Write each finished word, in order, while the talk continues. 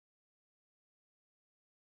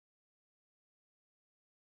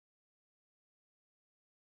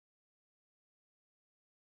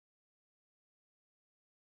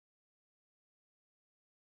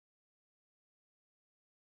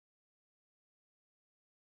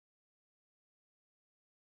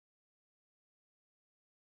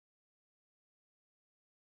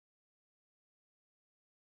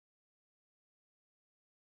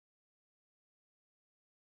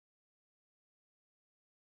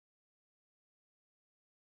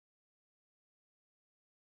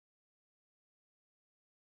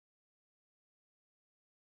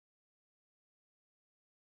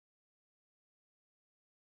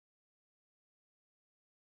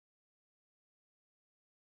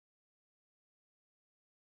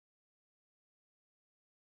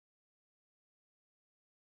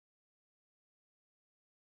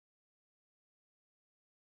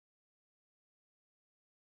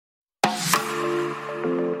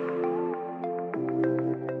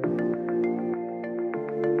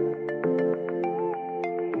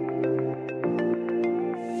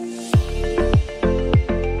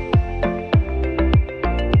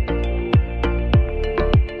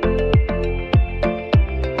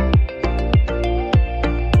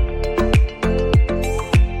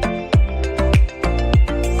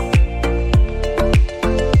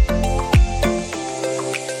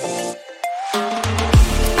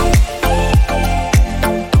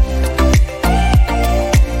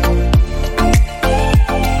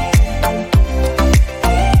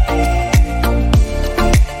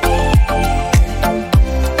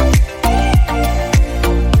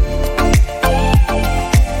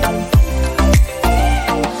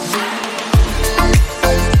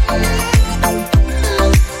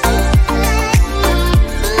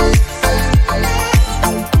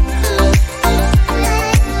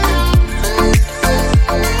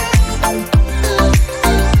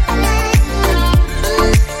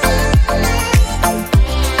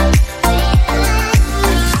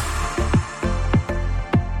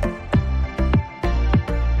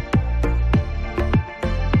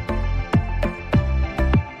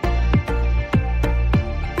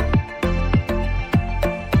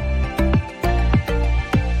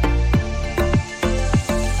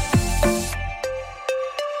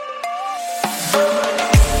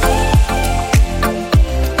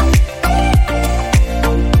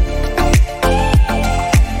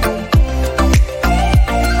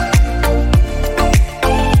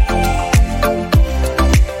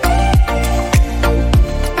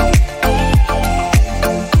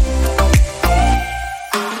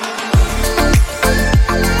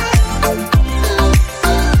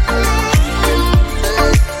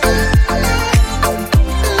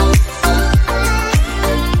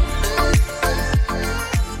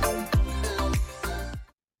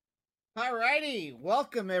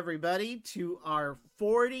welcome everybody to our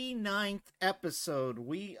 49th episode.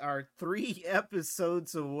 We are 3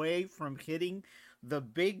 episodes away from hitting the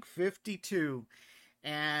big 52.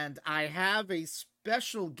 And I have a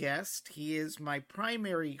special guest. He is my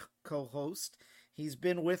primary co host. He's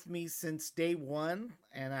been with me since day one,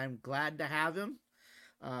 and I'm glad to have him.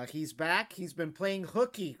 He's back. He's been playing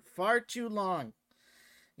hooky far too long.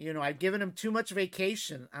 I've given him too much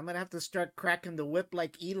vacation. I'm going to have to start cracking the whip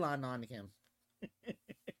like Elon on him.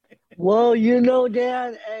 Well,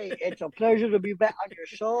 Dan, hey, it's a pleasure to be back on your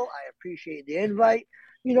show. I appreciate the invite.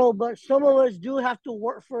 But some of us do have to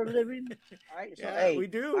work for a living. All right. So, Yeah, we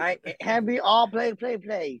hey, all do. right, it can't be all play, play,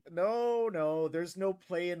 play. No, there's no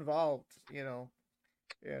play involved, you know.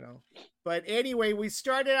 But anyway, we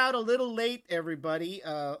started out a little late, everybody.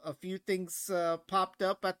 A few things popped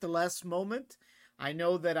up at the last moment. I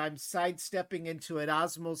know that I'm sidestepping into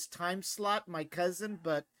Erasmo's time slot, my cousin,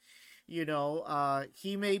 but he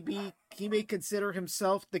may consider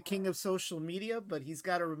himself the king of social media, but he's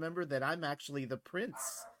got to remember that I'm actually the prince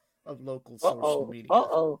of local Uh social oh. media. Uh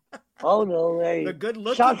oh. Oh no. The Hey,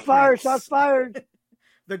 good-looking shots fired. Shots prince. fired.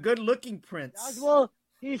 The good-looking prince. Oswald,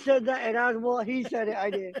 he said that, and Oswald, he said it. I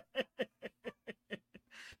did.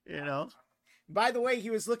 you know. By the way, he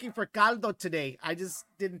was looking for caldo today. I just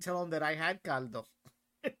didn't tell him that I had caldo.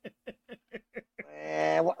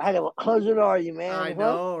 Man, what kind of a cousin are you, man? I Huh?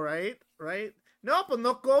 know, right? Right? No, but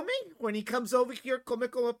no come. When he comes over here, come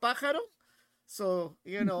como pájaro. So,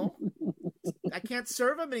 I can't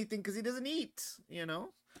serve him anything because he doesn't eat.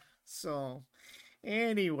 So,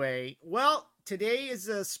 anyway, well, today is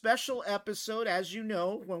a special episode. As you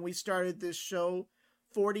know, when we started this show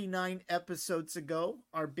 49 episodes ago,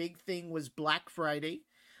 our big thing was Black Friday.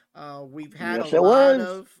 We've had a Yes, it lot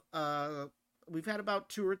was. of, we've had about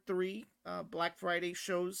 2 or 3 Black Friday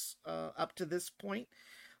shows up to this point.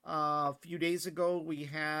 A few days ago, we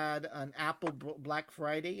had an Apple Black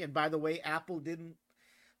Friday, and by the way, Apple didn't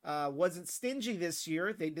wasn't stingy this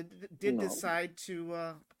year. They did No. decide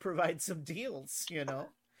to provide some deals.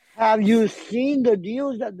 Have you seen the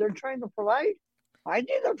deals that they're trying to provide? I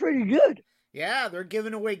think they're pretty good. Yeah, they're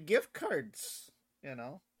giving away gift cards. Yes,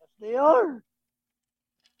 they are.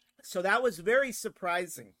 So that was very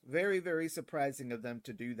surprising, very very surprising of them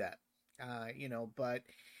to do that. But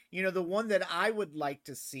the one that I would like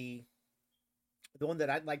to see, the one that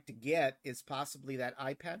I'd like to get is possibly that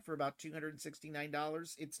iPad for about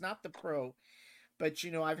 $269. It's not the Pro, but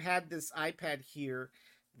I've had this iPad here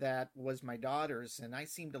that was my daughter's, and I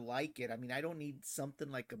seem to like it. I mean, I don't need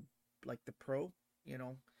something like the Pro, you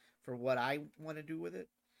know, for what I want to do with it.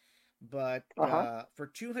 But Uh huh. for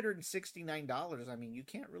 $269, I mean, you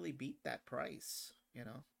can't really beat that price.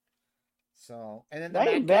 So, and then That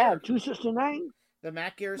ain't bad. 269. The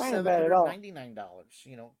Mac Air is That ain't seven bad at hundred all. ninety nine dollars.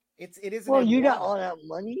 It is an Well, you got M1. all that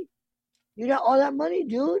money. You got all that money,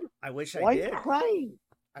 dude. I wish I Why you did. crying?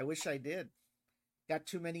 I wish I did. Got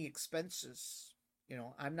too many expenses.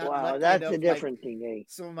 I'm not Wow, lucky that's a enough like different thing, eh?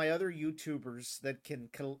 some of my other YouTubers that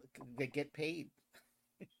that get paid.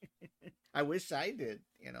 I wish I did.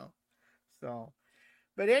 So,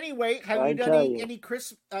 but anyway, have you I done tell any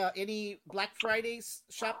you. any Black Fridays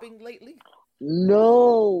shopping lately?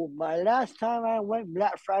 No, my last time I went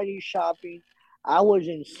Black Friday shopping, I was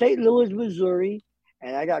in St. Louis, Missouri,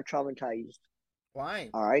 and I got traumatized. Why?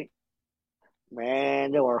 All right,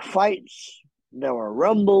 man, there were fights, there were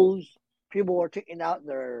rumbles. People were taking out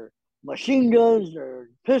their machine guns, their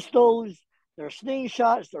pistols, their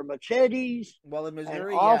slingshots, their machetes, Well, in and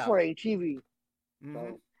Missouri, all yeah. for a TV.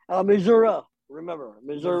 Mm-hmm. So, Missouri, remember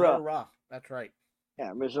Missouri? Missouri. That's right.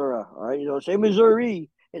 Yeah, Missouri. All right, you don't say Missouri;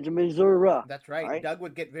 it's Missouri. All That's right. right. Doug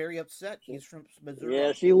would get very upset. He's from Missouri.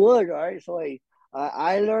 Yes, he would. All right. So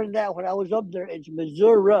I learned that when I was up there. It's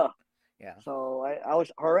Missouri. Yeah. So I was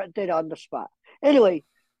corrected on the spot. Anyway,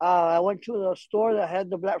 I went to the store that had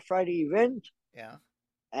the Black Friday event, Yeah.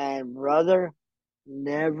 and brother,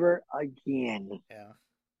 never again. Yeah.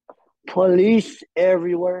 Police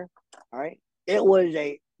everywhere. All right. It was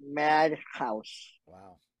a madhouse.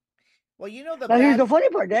 Wow. Well, the Now here's bad. the funny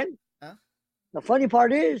part. Then Huh? the funny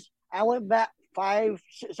part is, I went back 5,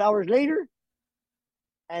 6 hours later,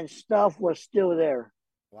 and stuff was still there.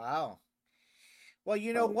 Wow. Well,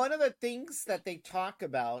 So one of the things that they talk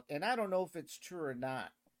about, and I don't know if it's true or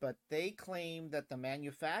not, but they claim that the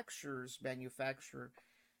manufacturers manufacture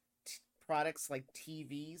products like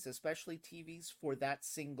TVs, especially TVs, for that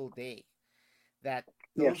single day. That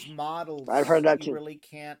yes, those I've models heard that you too. really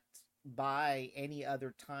can't buy any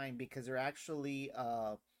other time because they're actually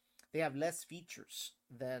they have less features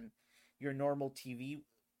than your normal TV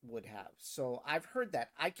would have. So I've heard that.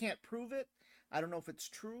 I can't prove it. I don't know if it's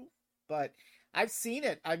true, but I've seen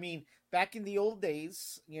it. I mean, back in the old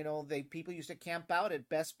days, people used to camp out at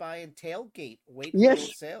Best Buy and tailgate, wait for those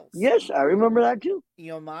Yes, sales. yes, I remember that too.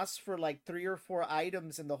 Mas for like 3 or 4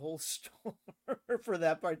 items in the whole store for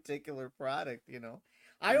that particular product.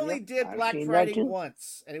 I only Yep, did I've Black seen that Friday too.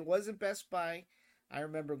 once, and it wasn't Best Buy. I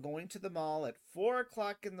remember going to the mall at 4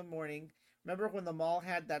 o'clock in the morning. Remember when the mall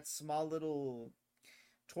had that small little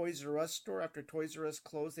Toys R Us store? After Toys R Us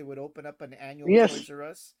closed, they would open up an annual Yes. Toys R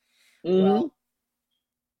Us. Mm-hmm. Well,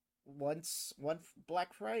 one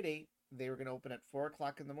Black Friday, they were going to open at 4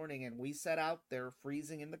 o'clock in the morning, and we sat out there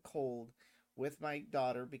freezing in the cold with my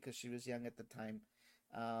daughter because she was young at the time.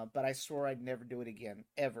 But I swore I'd never do it again,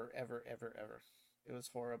 ever, ever, ever, ever. It was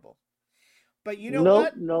horrible. But you know No,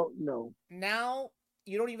 what? no, no. Now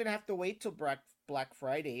you don't even have to wait till Black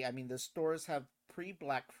Friday. I mean, the stores have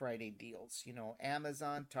pre-Black Friday deals.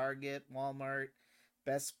 Amazon, Target, Walmart,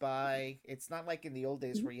 Best Buy. It's not like in the old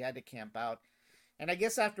days where you had to camp out. And I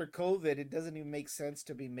guess after COVID, it doesn't even make sense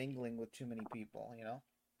to be mingling with too many people.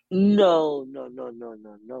 No, no, no, no,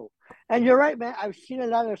 no, no. And you're right, man. I've seen a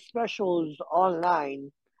lot of specials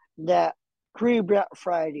online that pre Black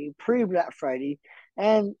Friday,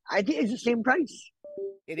 and I think it's the same price.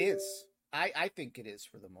 It is. I think it is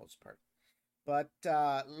for the most part. But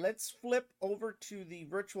let's flip over to the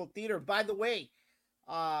virtual theater. By the way,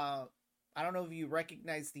 uh, I don't know if you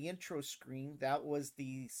recognize the intro screen. That was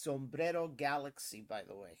the Sombrero Galaxy, by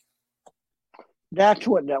the way. That's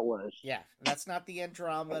what that was. Yeah, that's not the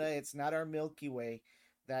Andromeda. It's not our Milky Way.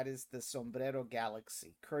 That is the Sombrero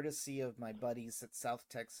Galaxy, courtesy of my buddies at South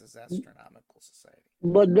Texas Astronomical Society.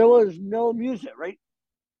 But there was no music, right?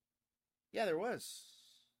 Yeah, there was.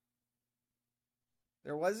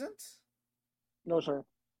 There wasn't? No, sir.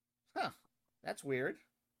 Huh. That's weird.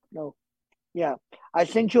 No. Yeah. I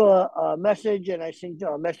sent you a message and I sent you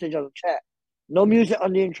a message on the chat. No music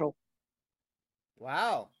on the intro.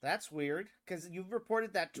 Wow, that's weird. Because you've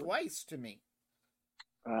reported that twice to me.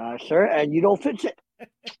 Sir, and you don't fix it.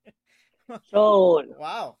 So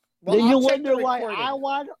Wow. Well, then I'll you check the wonder why recording. I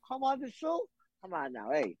want to come on the show? Come on now,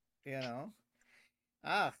 hey.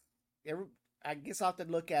 Ah, I guess I'll have to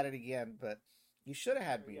look at it again, but you should have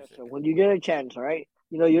had music. Yeah, so when you get a chance, all right?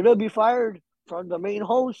 You're going to be fired from the main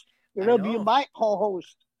host. You're going to be my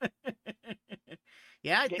co-host.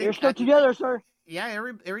 Yeah, Get your stuff together, sir. Yeah,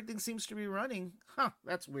 everything seems to be running. Huh,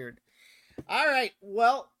 that's weird. All right,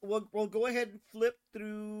 well, we'll go ahead and flip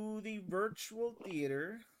through the virtual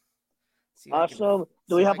theater. Awesome.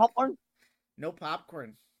 Do we have popcorn? No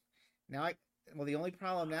popcorn. Well, the only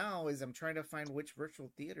problem now is I'm trying to find which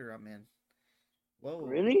virtual theater I'm in. Whoa.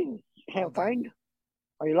 Really? You can't find?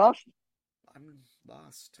 Are you lost? I'm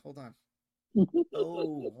lost. Hold on.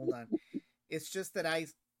 Oh, hold on. It's just that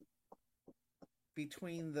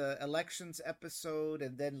between the elections episode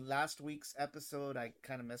and then last week's episode, I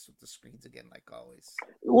kind of messed with the screens again, like always.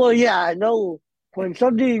 Well, yeah, I know. When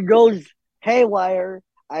something goes haywire,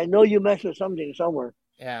 I know you mess with something somewhere.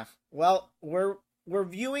 Yeah. Well, we're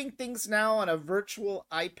viewing things now on a virtual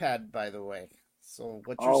iPad, by the way. So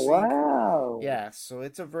what you're seeing? Wow. Yeah. So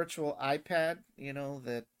it's a virtual iPad.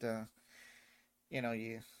 That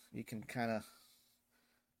you can kind of.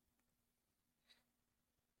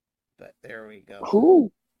 But there we go.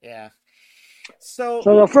 Cool. Yeah. So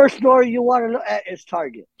the first store you want to look at is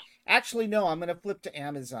Target. Actually, no. I'm going to flip to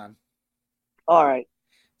Amazon. All right.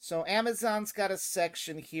 So Amazon's got a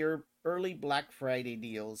section here, early Black Friday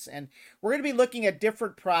deals, and we're going to be looking at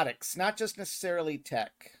different products, not just necessarily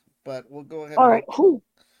tech, but we'll go ahead and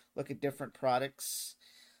look at different products.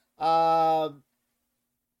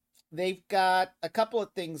 They've got a couple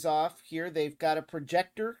of things off here. They've got a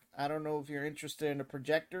projector. I don't know if you're interested in a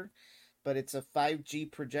projector, but it's a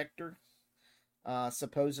 5G projector.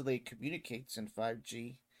 Supposedly it communicates in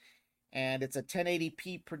 5G. And it's a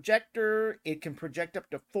 1080p projector. It can project up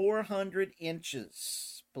to 400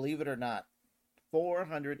 inches. Believe it or not.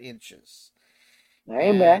 400 inches.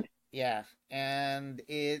 Amen. Yeah. And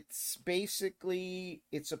it's basically,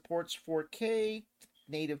 it supports 4K,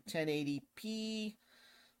 native 1080p.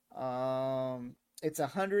 It's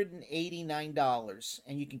 $189.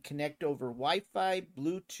 And you can connect over Wi-Fi,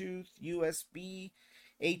 Bluetooth, USB,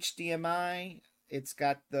 HDMI. It's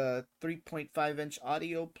got the 3.5-inch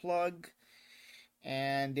audio plug.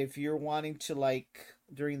 And if you're wanting to,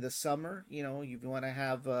 during the summer, you want to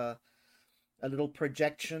have a little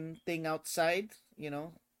projection thing outside,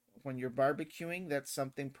 when you're barbecuing, that's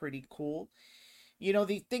something pretty cool.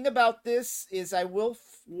 The thing about this is, I will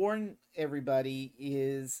warn everybody,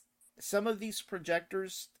 is some of these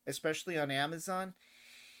projectors, especially on Amazon,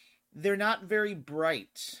 they're not very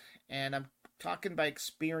bright. And I'm talking by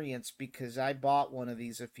experience because I bought one of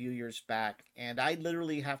these a few years back, and I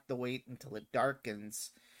literally have to wait until it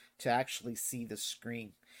darkens to actually see the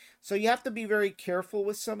screen. So you have to be very careful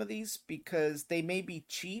with some of these because they may be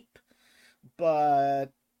cheap, but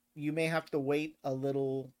you may have to wait a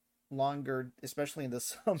little longer, especially in the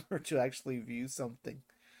summer, to actually view something.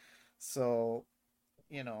 So,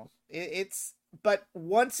 it's but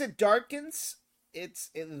once it darkens,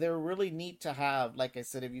 they're really neat to have. Like I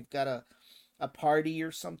said, if you've got a party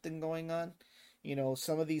or something going on,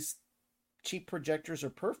 some of these cheap projectors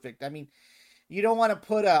are perfect. I mean, you don't want to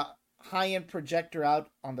put a high-end projector out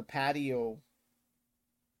on the patio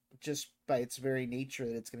just by its very nature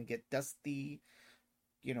that it's going to get dusty,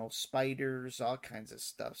 spiders, all kinds of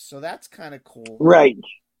stuff. So that's kind of cool. Right.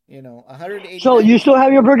 180. So you still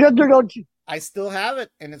have your projector, don't you? I still have it,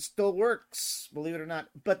 and it still works, believe it or not.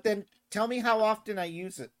 But then tell me how often I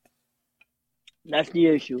use it. That's the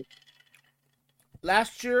issue.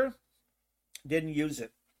 Last year, didn't use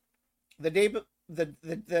it. The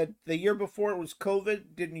year before it was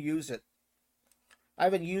COVID, didn't use it. I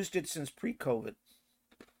haven't used it since pre-COVID.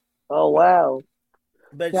 Oh, wow.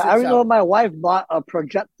 But yeah, I remember my wife bought a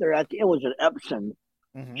projector. I think it was an Epson.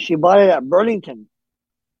 Mm-hmm. She bought it at Burlington.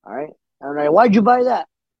 All right. I'm like, why'd you buy that?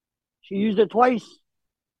 She used it twice.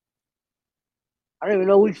 I don't even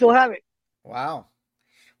know we still have it. Wow.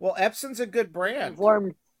 Well, Epson's a good brand.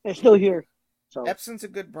 It's still here. So Epson's a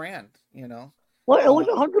good brand, Well, it was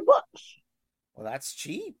 $100. Well, that's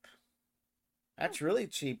cheap. That's really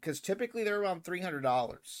cheap because typically they're around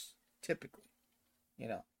 $300. Typically,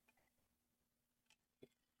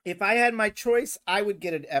 If I had my choice, I would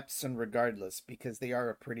get an Epson regardless because they are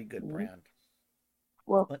a pretty good brand.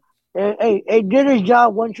 Well, hey, it did its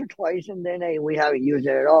job once or twice, and then we haven't used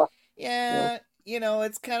it at all. Yeah,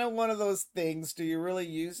 it's kind of one of those things. Do you really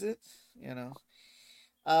use it?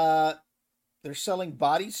 They're selling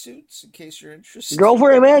bodysuits in case you're interested. Go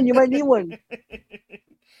for it, man. You might need one.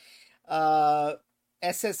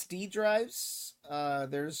 SSD drives.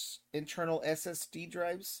 There's internal SSD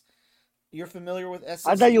drives. You're familiar with SSD?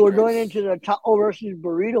 I thought you were going into the taco versus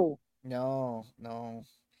burrito. No.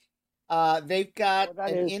 They've got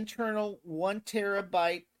an internal 1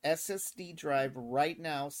 terabyte SSD drive right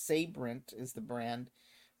now. Sabrent is the brand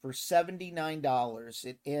for $79.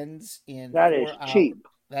 It ends in 4 hours. Cheap.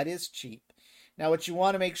 That is cheap. Now, what you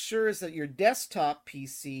want to make sure is that your desktop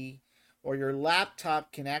PC or your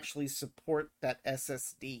laptop can actually support that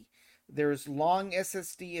SSD. There's long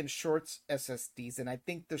SSD and short SSDs, and I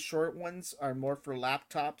think the short ones are more for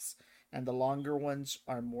laptops and the longer ones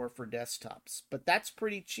are more for desktops. But that's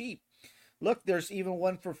pretty cheap. Look, there's even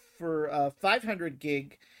one for 500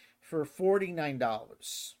 gig for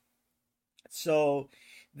 $49. So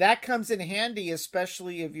that comes in handy,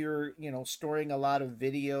 especially if you're, storing a lot of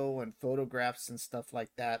video and photographs and stuff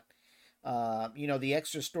like that. The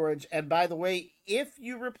extra storage. And by the way, if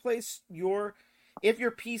your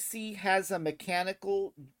PC has a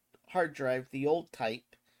mechanical hard drive, the old type,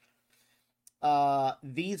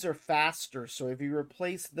 these are faster. So if you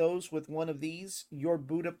replace those with one of these, your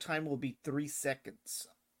boot up time will be 3 seconds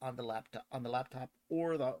on the laptop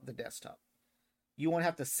or the desktop. You won't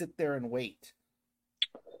have to sit there and wait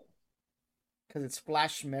because it's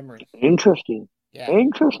flash memory. Interesting. Yeah.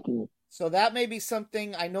 Interesting. So that may be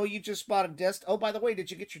something. I know you just bought a desktop. Oh, by the way,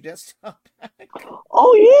 did you get your desktop back?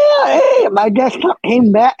 Oh, yeah. Hey, my desktop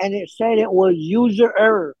came back and it said it was user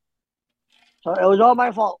error. So it was all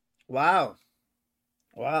my fault. Wow.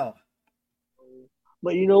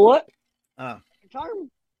 But you know what? So,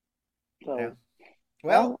 yeah.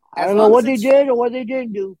 Well, I don't know what they did or what they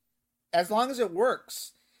didn't do. As long as it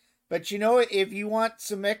works. But if you want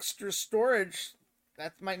some extra storage,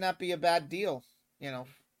 that might not be a bad deal.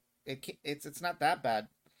 It's not that bad.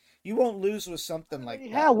 You won't lose with something like that.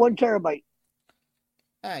 Yeah, 1 terabyte.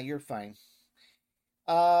 You're fine.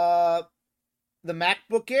 The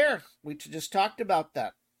MacBook Air. We just talked about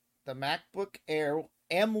that. The MacBook Air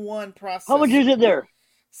M1 processor. How much is it there?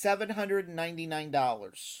 $799.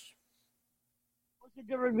 What's the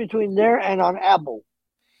difference between there and on Apple?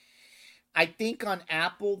 I think on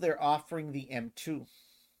Apple they're offering the M2.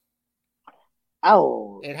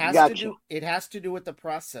 Oh, it has gotcha. It has to do with the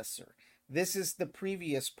processor. This is the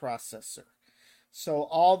previous processor. So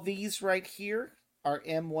all these right here are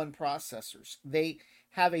M1 processors. They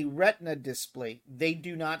have a Retina display. They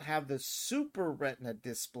do not have the Super Retina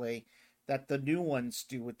display that the new ones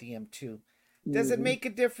do with the M2. Does it make a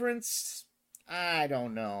difference? I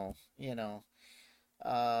don't know.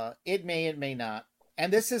 It may not. And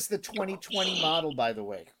this is the 2020 model, by the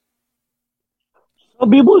way. Some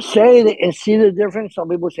people say they can see the difference. Some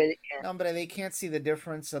people say they can't. No, but they can't see the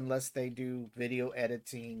difference unless they do video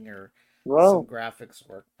editing or some Well, graphics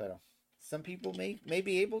work. But some people may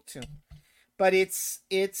be able to. But it's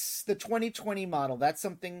the 2020 model. That's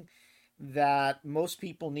something that most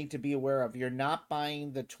people need to be aware of. You're not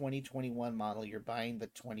buying the 2021 model. You're buying the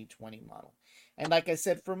 2020 model. And like I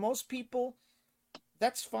said, for most people,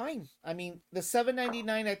 that's fine. I mean, the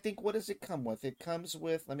 799, I think, what does it come with? It comes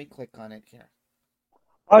with, let me click on it here.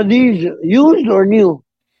 are these used or new?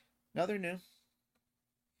 No, they're new.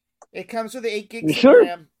 It comes with 8 You gigs of sure?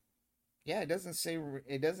 RAM. Yeah, it doesn't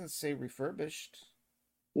say refurbished.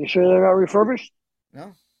 You sure they're not refurbished?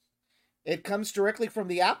 No. It comes directly from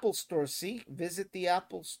the Apple Store. See? Visit the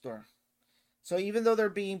Apple Store. So even though they're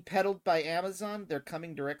being peddled by Amazon, they're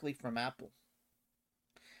coming directly from Apple.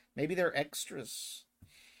 Maybe they're extras.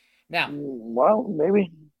 Now, Well,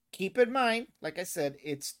 maybe. keep in mind, like I said,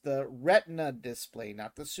 it's the Retina display,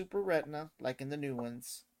 not the Super Retina like in the new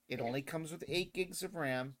ones. It only comes with 8 gigs of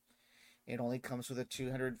RAM. It only comes with a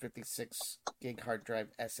 256 gig hard drive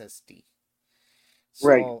SSD.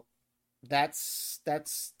 Right. So that's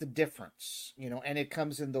the difference, and it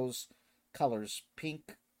comes in those colors,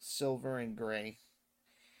 pink, silver, and gray.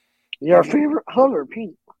 Your favorite color,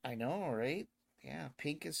 pink. I know, right? Yeah,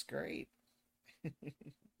 pink is great.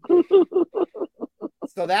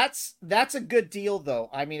 So that's a good deal, though.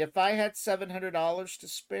 I mean, if I had $700 to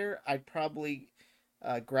spare, I'd probably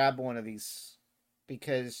grab one of these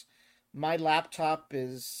because my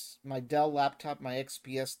Dell laptop, my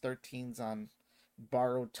XPS 13's on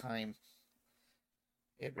borrowed time.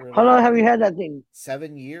 It How really long is. have you had that thing?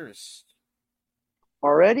 7 years.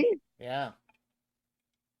 Already? Yeah,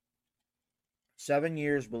 7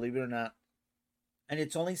 years, believe it or not. And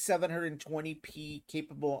it's only 720p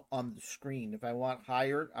capable on the screen. If I want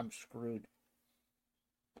higher, I'm screwed.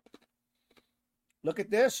 Look at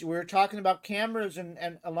this. We were talking about cameras and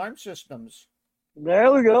alarm systems.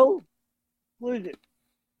 There we go. What is it?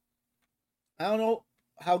 I don't know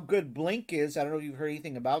how good Blink is. I don't know if you've heard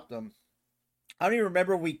anything about them. I don't even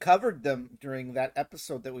remember we covered them during that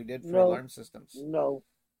episode that we did for No. alarm systems. No.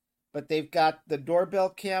 But they've got the doorbell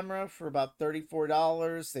camera for about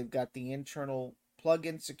 $34. They've got the internal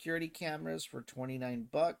plug-in security cameras for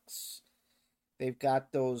 $29. They've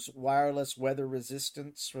got those wireless weather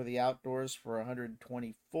resistance for the outdoors for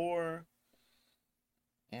 $124.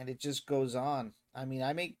 And it just goes on. I mean,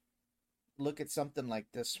 I may look at something like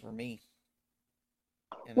this for me.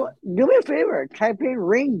 Well, do me a favor. Type in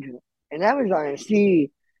Ring in Amazon and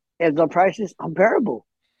see if the price is comparable.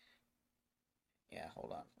 Yeah,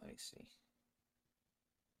 hold on. Let me see.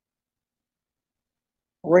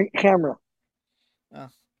 Ring camera. Oh,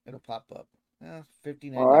 it'll pop up. All right.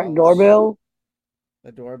 $59. Doorbell.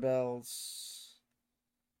 The doorbells.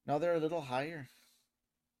 No, they're a little higher.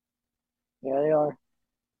 Yeah, they are.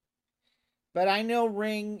 But I know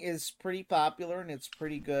Ring is pretty popular and it's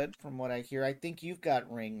pretty good from what I hear. I think you've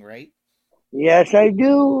got Ring, right? Yes, I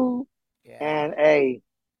do. Yeah. And hey,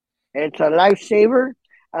 it's a lifesaver.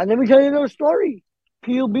 And let me tell you a little story.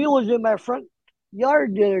 PUB was in my front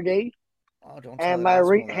yard the other day, Oh, don't tell and it my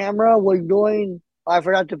Ring Osmo that. camera was doing. Oh, I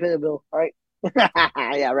forgot to pay the bill. All right.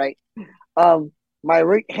 Yeah, right. My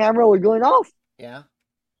Ring camera was going off, Yeah.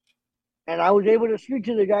 and I was able to speak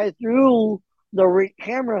to the guy through the Ring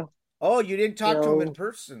camera. Oh, you didn't You talk to him in know,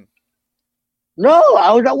 person. no,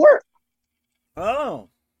 I was at work. Oh.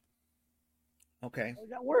 Okay. I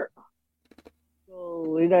was at work.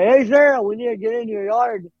 So he's like, "Hey, sir, we need to get in your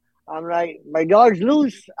yard." I'm like, "My dog's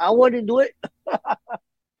loose. I wouldn't do it."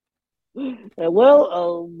 And,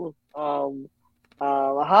 well,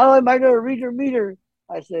 how am I going to read your meter?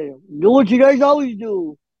 I said, do what you guys always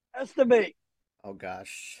do. Estimate. Oh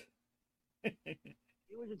gosh. He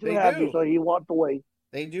wasn't too They happy, do. so he walked away.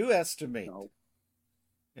 They do estimate. So,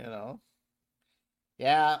 You know.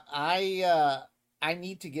 Yeah, I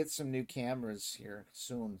need to get some new cameras here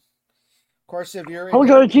soon. Of course, if you're how much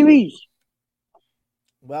into, are the TVs?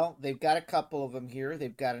 well, they've got a couple of them here.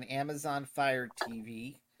 They've got an Amazon Fire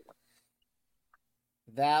TV.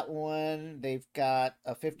 That one, they've got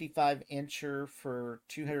a 55 incher for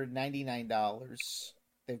 $299.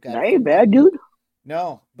 They've got a That ain't 50. bad, dude.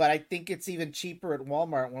 No, but I think it's even cheaper at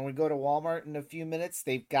Walmart. When we go to Walmart in a few minutes,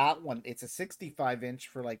 they've got one. It's a 65 inch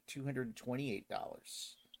for like $228.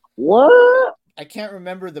 What? I can't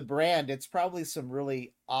remember the brand. It's probably some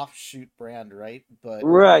really offshoot brand, right?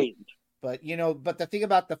 Right. But the thing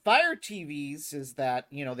about the Fire TVs is that,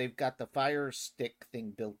 they've got the Fire Stick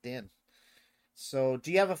thing built in. So,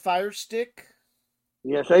 do you have a Fire Stick?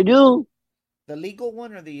 Yes, I do. The legal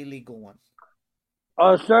one or the illegal one?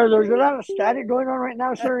 Sir, there's a lot of static going on right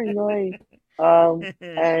now, sir. You know,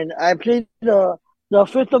 And I plead the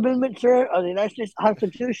Fifth Amendment, sir, of the United States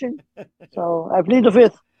Constitution. So I plead the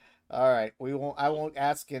Fifth. All right, we won't. I won't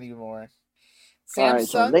ask anymore. All right,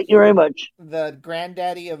 so Samsung, thank you very much. the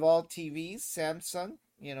granddaddy of all TVs, Samsung.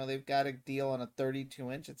 You know they've got a deal on a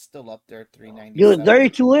 32-inch. It's still up there, Dude, 397.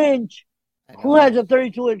 32-inch. I Who know. has a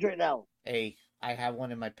 32-inch right now? Hey, I have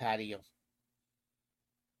one in my patio.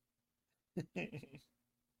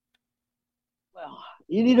 Well,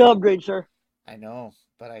 you need to upgrade, sir. I know,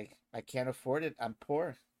 but I can't afford it. I'm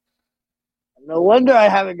poor. No wonder I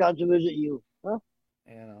haven't got to visit you. Huh?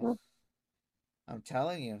 You know, Huh? I'm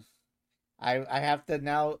telling you. I have to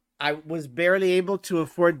now. I was barely able to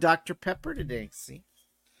afford Dr. Pepper today. See,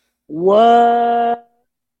 What?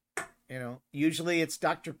 usually it's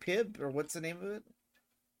Dr. Pibb or what's the name of it?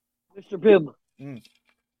 Mr. Pibb. Mm,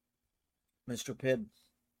 Mr. Pibb.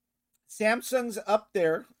 Samsung's up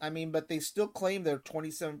there. I mean, but they still claim they're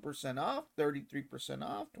 27% off, 33%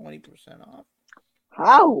 off, 20% off.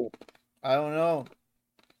 How? I don't know.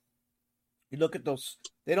 You look at those,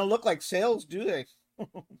 they don't look like sales, do they?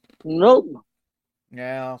 Nope.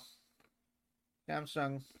 Yeah.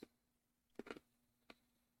 Samsung.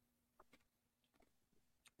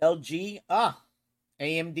 LG.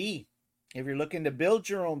 AMD. If you're looking to build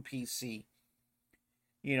your own PC,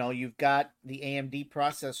 you've got the AMD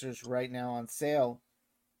processors right now on sale.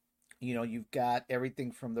 You've got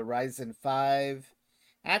everything from the Ryzen 5.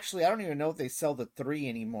 Actually, I don't even know if they sell the 3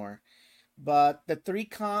 anymore. But the 3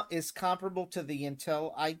 is comparable to the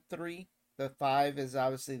Intel i3. The 5 is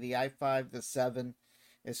obviously the i5. The 7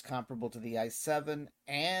 is comparable to the i7.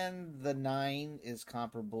 And the 9 is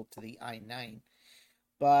comparable to the i9.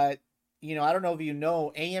 But, I don't know if you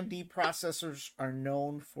know, AMD processors are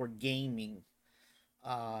known for gaming.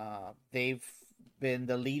 They've been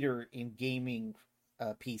the leader in gaming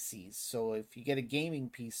PCs. So if you get a gaming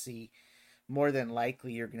PC, more than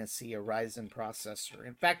likely you're going to see a Ryzen processor.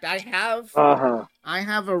 In fact, I have Uh-huh. I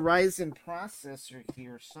have a Ryzen processor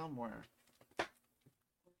here somewhere.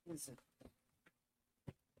 Where is it?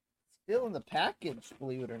 Still in the package,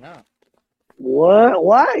 believe it or not. What?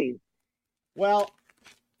 Why? Well,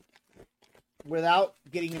 without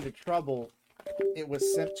getting into trouble, it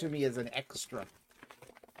was sent to me as an extra.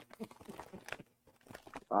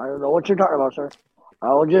 I don't know what you're talking about, sir.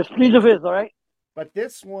 I will just plead the Fifth, all right? But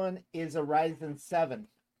this one is a Ryzen 7.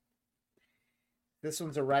 This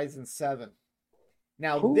one's a Ryzen 7.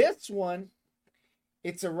 Now, Who? this one,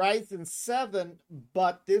 it's a Ryzen 7,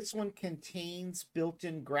 but this one contains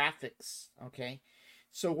built-in graphics, okay?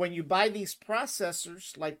 So when you buy these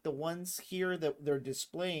processors, like the ones here that they're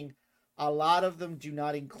displaying, a lot of them do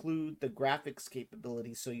not include the graphics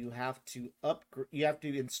capability, so you have to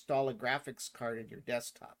install a graphics card in your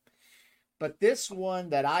desktop. But this one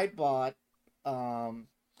that I bought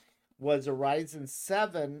was a Ryzen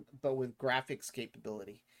 7, but with graphics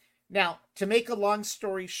capability. Now, to make a long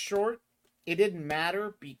story short, it didn't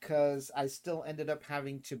matter because I still ended up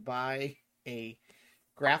having to buy a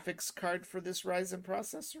graphics card for this Ryzen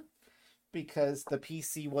processor because the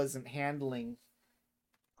PC wasn't handling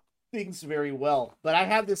things very well. But I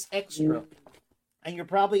have this extra, and you're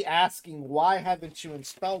probably asking, why haven't you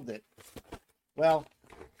installed it? Well,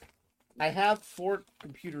 I have 4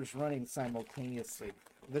 computers running simultaneously.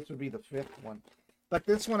 This would be the 5th one. But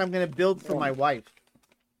this one I'm going to build for my wife.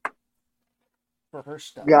 For her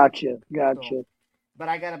stuff. Gotcha. So, but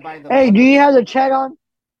I got to buy the... Hey, do you have the chat on?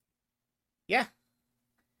 Yeah.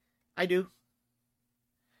 I do.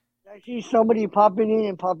 I see somebody popping in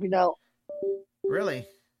and popping out. Really?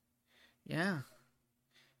 Yeah.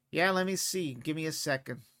 Yeah, let me see. Give me a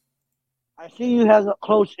second. I see you have the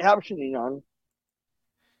closed captioning on.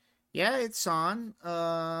 Yeah, it's on.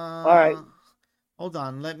 All right. Hold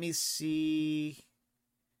on. Let me see.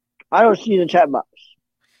 I don't see the chat box.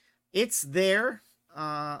 It's there.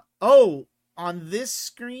 On this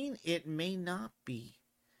screen, it may not be.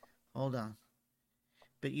 Hold on.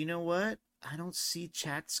 But you know what? I don't see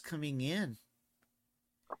chats coming in.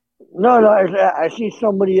 No, I see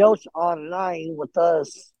somebody else online with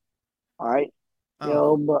us. All right.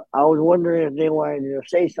 Oh. But I was wondering if they wanted to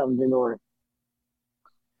say something or.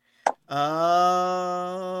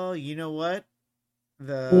 You know what?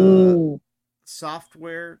 The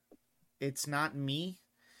software, it's not me.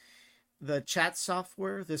 The chat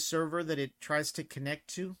software, the server that it tries to connect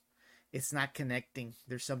to, it's not connecting.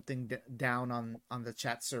 There's something down on the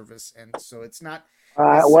chat service, and so it's not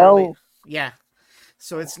necessarily. Well, yeah.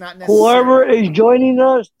 So it's not necessarily. Whoever is joining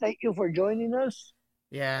us, thank you for joining us.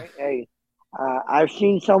 Yeah. Hey, I've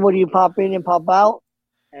seen somebody pop in and pop out,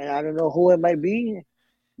 and I don't know who it might be,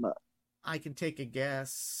 but I can take a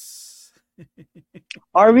guess.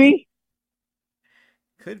 Harvey?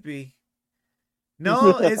 Could be.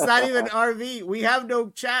 No, it's not even RV. We have no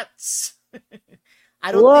chats.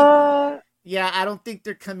 I don't think. What? Yeah, I don't think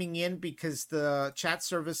they're coming in because the chat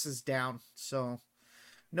service is down. So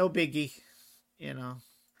no biggie. You know.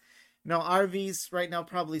 No, RV's right now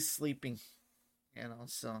probably sleeping. You know,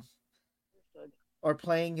 so or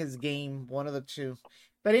playing his game, one of the two.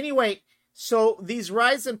 But anyway, so these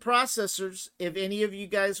Ryzen processors, if any of you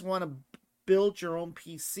guys want to build your own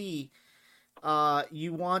PC,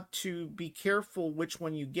 you want to be careful which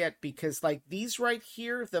one you get, because like these right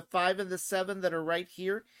here, the 5 and the 7 that are right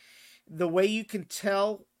here, the way you can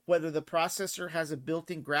tell whether the processor has a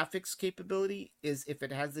built-in graphics capability is if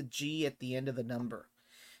it has a G at the end of the number.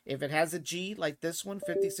 If it has a G like this one,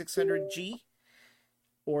 5600G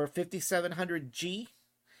or 5700G,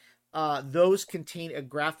 those contain a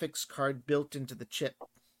graphics card built into the chip.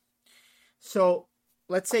 So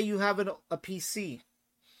let's say you have a PC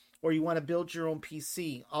or you want to build your own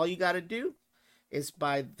PC. All you got to do is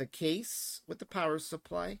buy the case with the power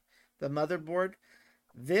supply, the motherboard,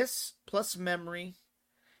 this plus memory,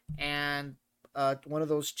 and one of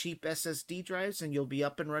those cheap SSD drives, and you'll be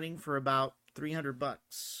up and running for about $300.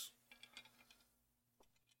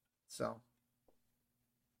 So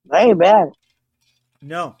That ain't bad.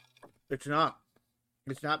 no, it's not.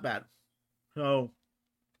 It's not bad. So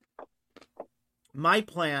my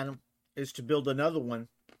plan is to build another one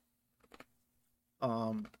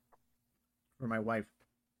for my wife.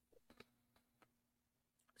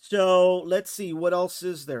 So let's see, what else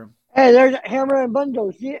is there? Hey, there's a hammer and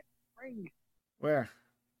bundle. See it? Ring. Where?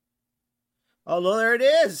 Oh, there it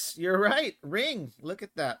is. You're right. Ring. Look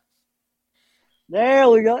at that. There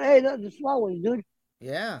we go. Hey, that's the small ones, dude.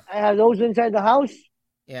 Yeah. I have those inside the house.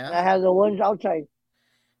 Yeah. And I have the ones outside.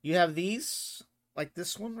 You have these, like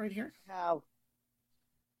this one right here? Have.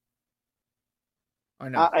 Or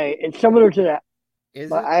no? It's similar to that. Is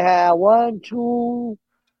but it? I have two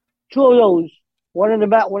of those. One in the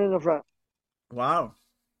back, one in the front. Wow.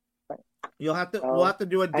 We'll have to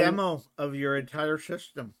do a demo of your entire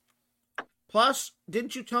system. Plus,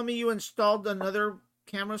 didn't you tell me you installed another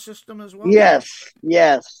camera system as well? Yes.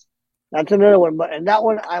 That's another one, and that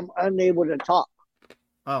one I'm unable to talk.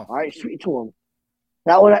 Oh. All right, speak to him.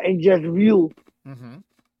 That one I can just view. Mm-hmm.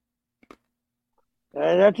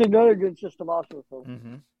 And that's another good system also. So.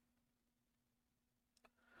 Mm-hmm.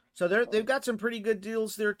 So they've got some pretty good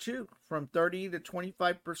deals there too, from 30 to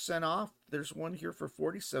 25% off. There's one here for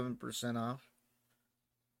 47% off.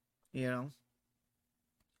 You know.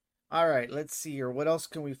 All right, let's see here. What else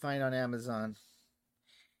can we find on Amazon?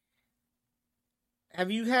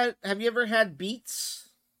 Have you ever had Beats?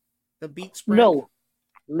 The Beats brand?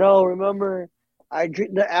 No. Remember, I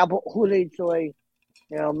drink the Apple Kool-Aid soy.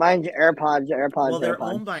 You know, mine's AirPods. Well, they're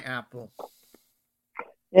owned by Apple.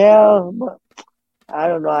 Yeah, but I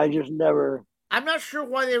don't know. I just never. I'm not sure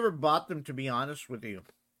why they ever bought them, to be honest with you.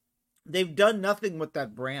 They've done nothing with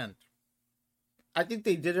that brand. I think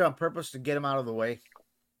they did it on purpose to get them out of the way.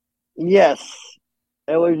 Yes.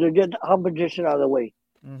 It was to get the competition out of the way.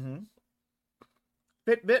 Mm-hmm.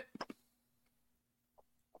 Fitbit?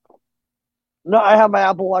 No, I have my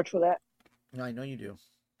Apple Watch for that. No, I know you do.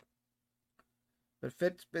 But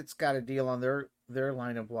Fitbit's got a deal on their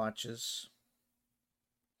line of watches.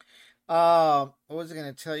 What was I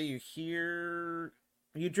going to tell you here?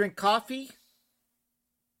 You drink coffee?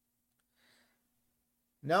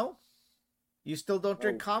 No? You still don't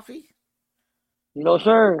drink coffee? No,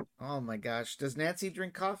 sir. Oh my gosh. Does Nancy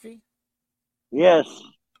drink coffee? Yes.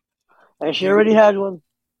 And she already had one.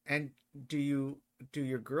 And do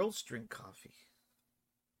your girls drink coffee?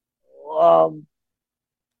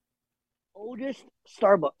 Oldest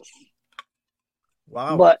Starbucks.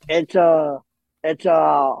 Wow. But it's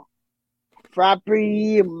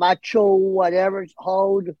Frappy Macho, whatever it's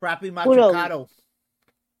called. Frappy Machicado.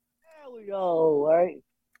 There we go. All right.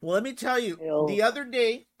 Well, let me tell you, the other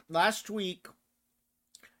day, last week,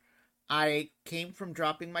 I came from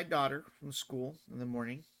dropping my daughter from school in the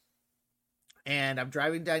morning, and I'm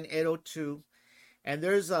driving down 802, and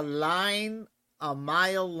there's a line a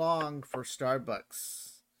mile long for Starbucks.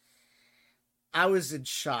 I was in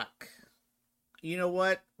shock. You know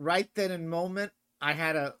what? Right then in moment, I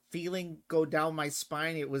had a feeling go down my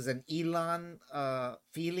spine. It was an Elon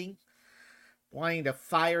feeling, wanting to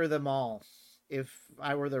fire them all if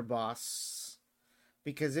I were their boss.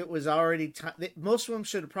 Because it was already time. Most of them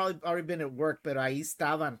should have probably already been at work, but ahí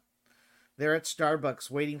estaban. They're at Starbucks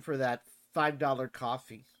waiting for that $5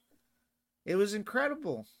 coffee. It was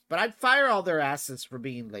incredible. But I'd fire all their asses for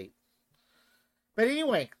being late. But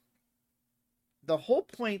anyway, the whole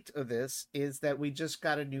point of this is that we just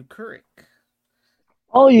got a new Keurig.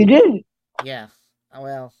 Oh, you did? Yeah.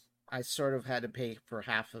 Well, I sort of had to pay for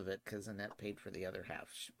half of it because Annette paid for the other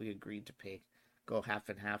half. We agreed to go half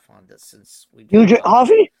and half on this since we do You drink coffee.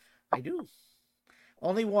 coffee? I do.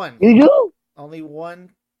 Only one. You do? Only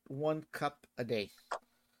one cup a day.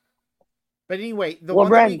 But anyway, the What one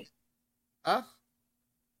brand? that we What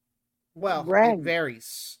well, it brand?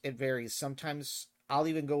 varies. It varies. Sometimes I'll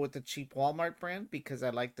even go with the cheap Walmart brand because I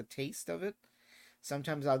like the taste of it.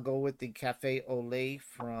 Sometimes I'll go with the Cafe Olay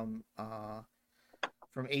from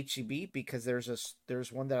HEB because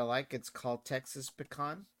there's one that I like. It's called Texas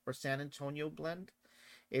Pecan or San Antonio blend.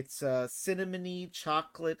 It's a cinnamony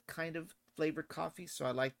chocolate kind of flavored coffee, so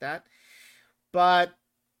I like that. But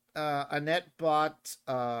Annette bought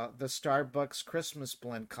the Starbucks Christmas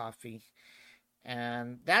blend coffee,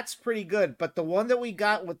 and that's pretty good. But the one that we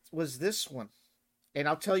got was this one, and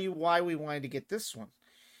I'll tell you why we wanted to get this one.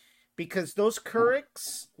 Because those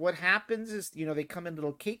Keurigs, what happens is, they come in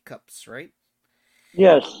little cake cups, right?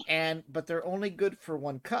 Yes. But they're only good for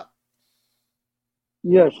one cup,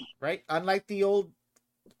 Yes. right? Unlike the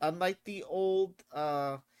old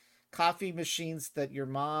coffee machines that your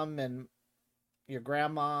mom and your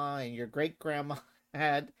grandma and your great grandma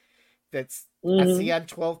had, that's Mm-hmm. ASEAN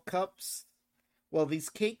 12 cups. Well, these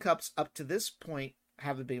K cups up to this point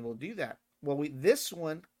haven't been able to do that. Well, this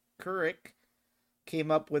one, Keurig,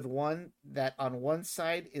 came up with one that on one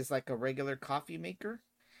side is like a regular coffee maker,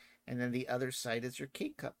 and then the other side is your K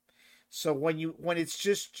cup. So when it's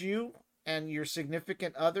just you and your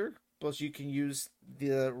significant other, plus you can use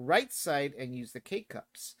the right side and use the K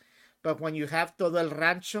cups. But when you have todo el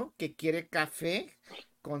rancho que quiere café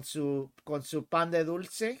con su pan de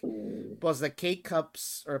dulce, pues the K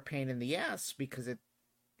cups are a pain in the ass because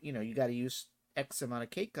you got to use X amount of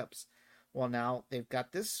K cups. Well, now they've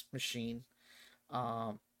got this machine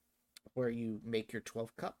um, where you make your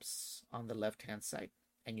 12 cups on the left hand side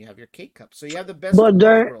and you have your K cup. So you have the best But of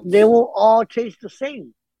both they worlds. will all taste the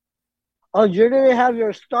same. Oh, you're gonna have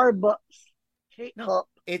your Starbucks K No, cup,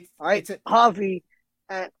 it's right? it's a Coffee,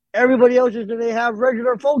 and everybody else is gonna have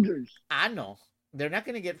regular Folgers. I know. They're not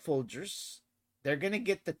going to get Folgers. They're going to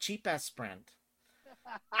get the cheap ass brand.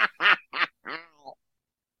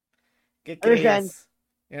 ¿Qué Understand? crees?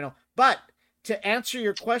 But to answer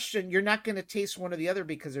your question, you're not going to taste one or the other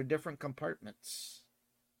because they're different compartments.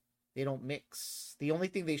 They don't mix. The only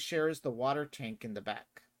thing they share is the water tank in the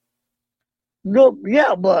back. No,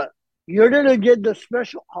 yeah, but you're gonna get the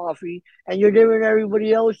special coffee, and you're giving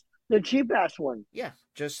everybody else the cheap ass one. Yeah,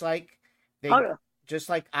 they How? just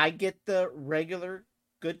like I get the regular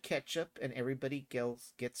good ketchup and everybody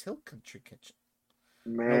else gets Hill Country ketchup.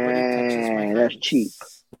 Nobody touches my Man, that's cheap.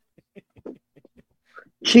 hands.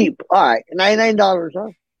 Cheap. All right, $99,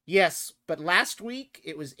 huh? Yes, but last week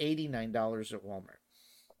it was $89 at Walmart.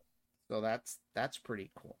 So that's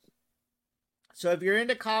pretty cool. So if you're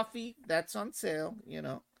into coffee, that's on sale.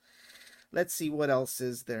 Let's see what else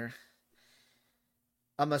is there.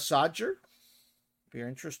 A massager. If you're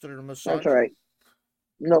interested in a That's all massager. right.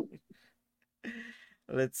 Nope.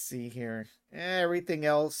 Let's see here. Everything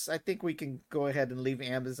else, I think we can go ahead and leave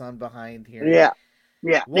Amazon behind here. Yeah,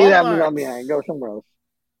 yeah. Leave Walmart. Amazon behind. Go somewhere else.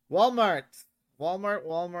 Walmart.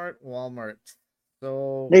 Walmart.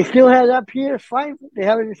 So They still have that PS5. They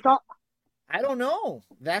have it in stock. I don't know.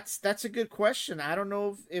 That's a good question. I don't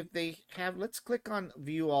know if they have. Let's click on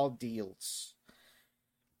view all deals.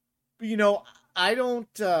 You know, I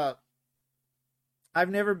don't. I've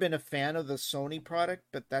never been a fan of the Sony product,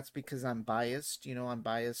 but that's because I'm biased. I'm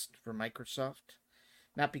biased for Microsoft,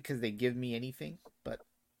 not because they give me anything, but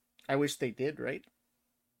I wish they did. Right.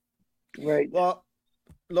 Right. Well,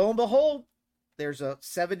 lo and behold, there's a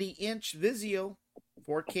 70-inch Vizio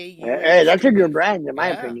 4K Hey, that's a good UHD. brand, in my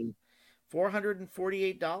Yeah. opinion.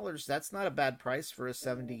 $448. That's not a bad price for a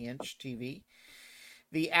 70-inch TV.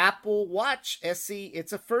 The Apple Watch SE,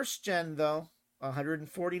 it's a first gen though,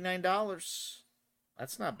 $149.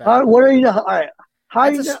 That's not bad. What are you? All right. How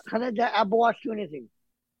That's you? a. How did that Apple Watch do anything?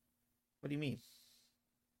 What do you mean?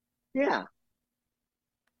 Yeah,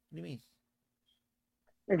 What do you mean?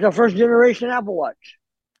 it's a first generation Apple Watch.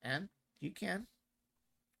 And you can.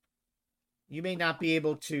 You may not be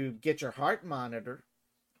able to get your heart monitor.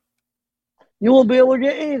 You won't be able to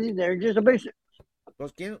get anything there. Just a basic.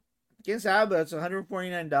 Pues quién sabe, it's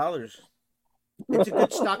 $149. It's a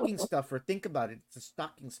good stocking stuffer. Think about it. It's a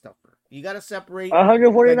stocking stuffer. You got to separate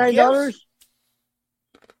the $149. gifts,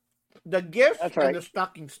 the gifts, That's and right. the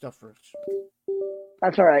stocking stuffers.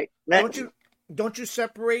 That's all right. Don't you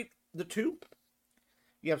separate the two?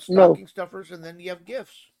 You have No, stocking stuffers and then you have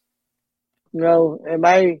gifts. no. In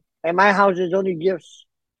my house, there's only gifts.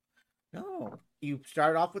 No, you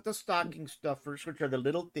start off with the stocking stuffers, which are the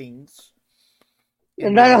little things,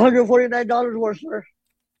 And not $149 worth, sir.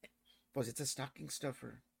 Pues it's a stocking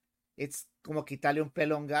stuffer. It's como quitarle un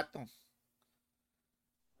pelo a un gato.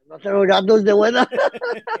 No tengo gatos de buena.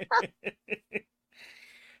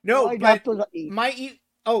 No, hay but gatos ahí.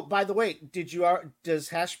 oh, by the way, does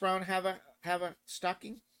Hash Brown have a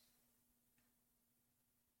stocking?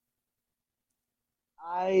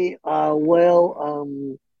 I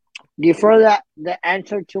will defer the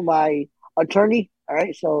answer to my attorney. All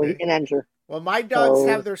right, so he Okay. can answer. Well, my dogs So-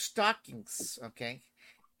 have their stockings, okay?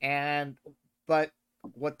 But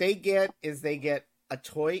what they get is they get a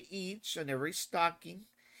toy each on every stocking,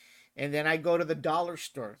 and then I go to the dollar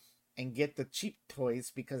store and get the cheap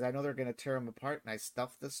toys because I know they're going to tear them apart, and I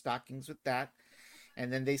stuff the stockings with that.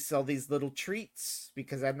 And then they sell these little treats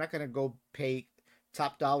because I'm not going to go pay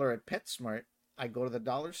top dollar at PetSmart. I go to the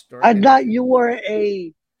dollar store. I thought you were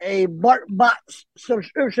a BarkBox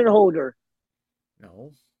subscription holder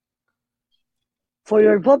No, for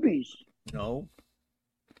your puppies. no,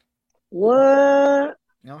 What? I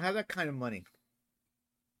don't have that kind of money.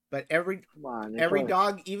 But every Come on,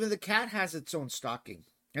 dog, even the cat, has its own stocking,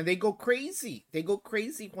 and they go crazy. They go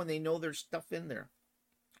crazy when they know there's stuff in there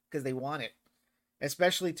because they want it.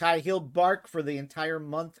 Especially Ty, he'll bark for the entire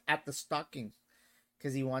month at the stocking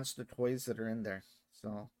because he wants the toys that are in there.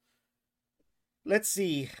 So let's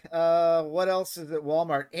see. What else is at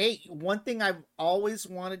Walmart? Hey, one thing I've always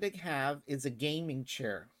wanted to have is a gaming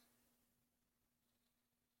chair.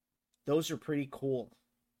 Those are pretty cool.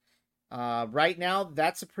 Right now,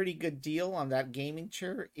 that's a pretty good deal on that gaming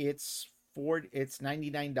chair. It's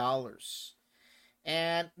 $99.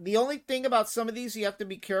 And the only thing about some of these, you have to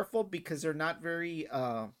be careful because they're not very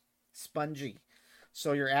spongy.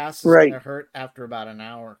 So your ass is going to hurt after about an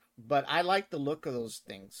hour. But I like the look of those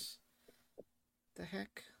things. The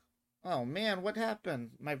heck? Oh, man, what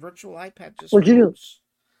happened? My virtual iPad just What'd you do?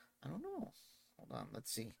 I don't know. Hold on,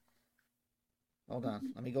 let's see. Hold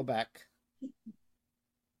on, let me go back.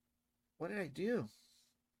 What did I do?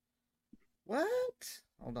 What?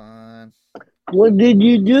 Hold on. What did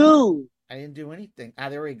you do? I didn't do anything. Ah,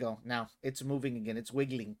 there we go. Now it's moving again. It's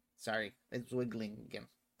wiggling. Sorry, it's wiggling again.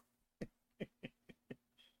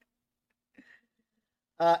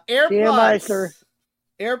 AirPods. TMI, sir.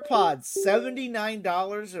 AirPods,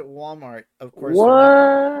 $79 at Walmart. Of course,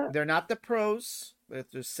 What? They're not the pros, but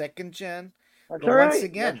they're second gen. That's But all right. once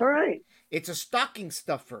again, That's all right. It's a stocking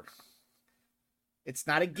stuffer. It's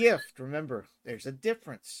not a gift. Remember, there's a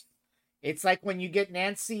difference. It's like when you get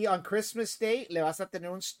Nancy on Christmas Day, le vas a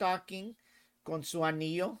tener un stocking con su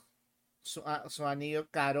anillo, su anillo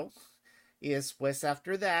caro. Y después,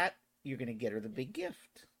 after that, you're going to get her the big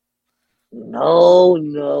gift. No.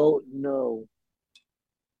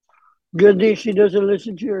 Good thing she doesn't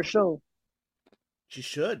listen to your show. She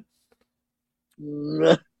should.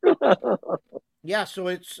 No. Yeah, so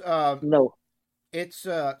it's No. It's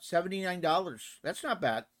 $79. That's not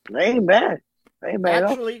bad. Ain't bad. Ain't bad.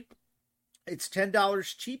 Actually, it's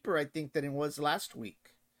 $10 cheaper, I think, than it was last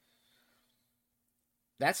week.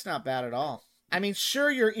 That's not bad at all. I mean,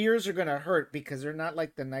 sure, your ears are going to hurt because they're not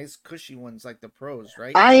like the nice cushy ones like the pros,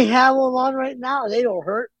 right? I have them on right now. They don't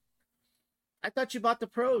hurt. I thought you bought the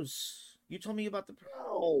pros. You told me about the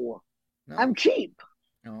pros. No. I'm cheap.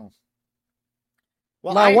 No.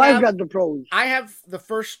 Well, my wife got the pros. I have the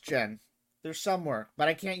first gen. They're somewhere, but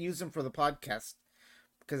I can't use them for the podcast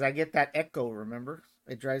because I get that echo, remember?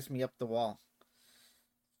 It drives me up the wall.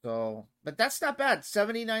 So, but that's not bad.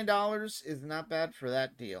 $79 is not bad for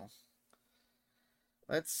that deal.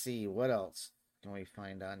 Let's see, what else can we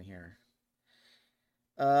find on here?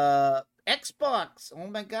 Xbox. Oh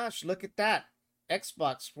my gosh, look at that.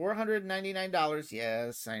 Xbox, $499.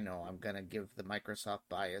 Yes, I know. I'm going to give the Microsoft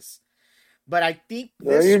bias. But I think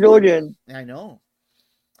this one, I know.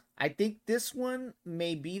 I think this one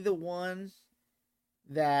may be the one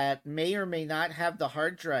that may or may not have the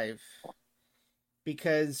hard drive.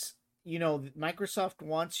 Because, you know, Microsoft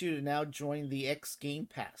wants you to now join the X Game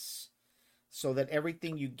Pass. So that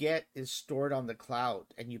everything you get is stored on the cloud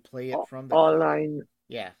and you play it from the online. Cloud.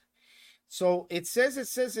 Yeah. So it says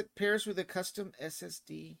it pairs with a custom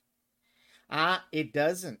SSD. It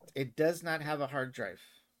doesn't. It does not have a hard drive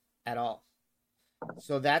at all.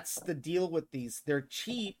 So that's the deal with these. They're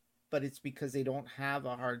cheap, but it's because they don't have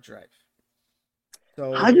a hard drive.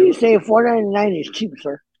 So how do you say $499 is cheap,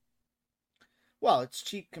 sir? Well, it's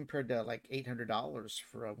cheap compared to like $800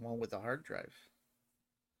 for a one with a hard drive.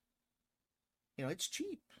 You know, it's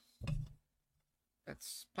cheap.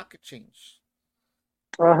 That's pocket change.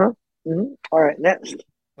 Uh-huh. Mm-hmm. All right, next.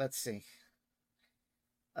 Let's see.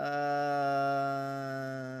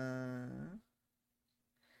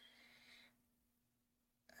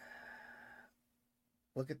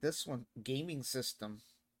 Look at this one. Gaming system.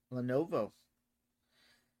 Lenovo.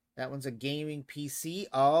 That one's a gaming PC.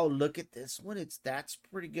 Oh, look at this one. That's a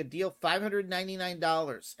pretty good deal.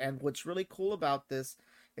 $599. And what's really cool about this,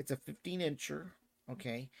 it's a 15-incher.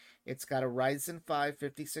 Okay. It's got a Ryzen 5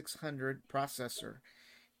 5600 processor.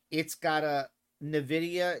 It's got a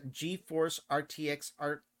NVIDIA GeForce RTX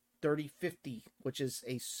 3050, which is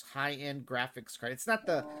a high-end graphics card. It's not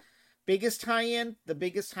the biggest high-end. The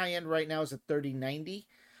biggest high-end right now is a 3090.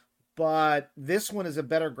 But this one is a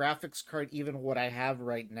better graphics card even what I have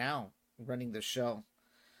right now running the show.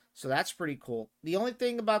 So that's pretty cool. The only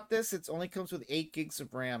thing about this, it only comes with 8 gigs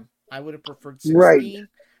of RAM. I would have preferred 16, Right.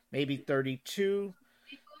 maybe 32,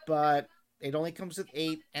 but it only comes with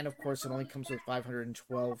 8, and of course it only comes with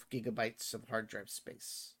 512 gigabytes of hard drive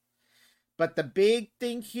space. But the big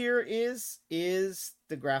thing here is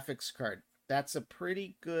the graphics card. That's a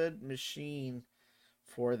pretty good machine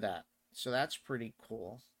for that. So that's pretty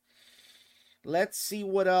cool. Let's see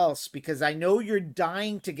what else, because I know you're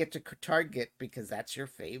dying to get to Target because that's your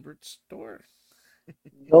favorite store.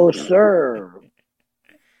 No, sir.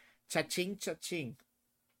 Cha-ching, cha-ching.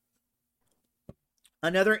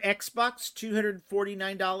 Another Xbox,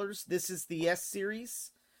 $249. This is the S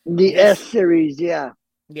Series. The S Series, yeah.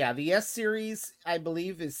 Yeah, the S Series, I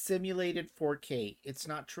believe, is simulated 4K. It's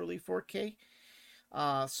not truly 4K.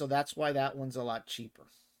 So that's why that one's a lot cheaper.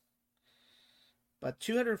 But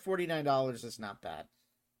 $249 is not bad.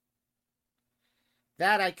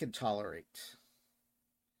 That I could tolerate.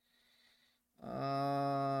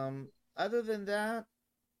 Other than that,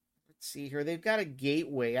 let's see here. They've got a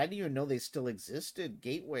Gateway. I didn't even know they still existed.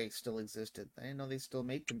 Gateway still existed. I didn't know they still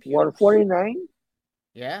made computers. $149?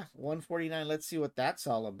 Yeah, $149. Let's see what that's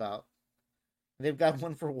all about. They've got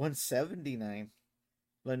one for $179.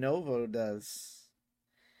 Lenovo does.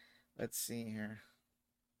 Let's see here.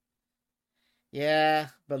 Yeah,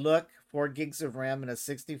 but look, 4 gigs of RAM and a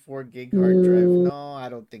 64 gig hard drive. No, I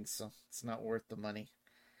don't think so. It's not worth the money.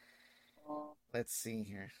 Let's see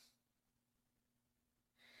here.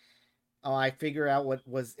 Oh, I figure out what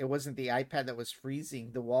was, it wasn't the iPad that was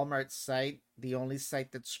freezing. The Walmart site, the only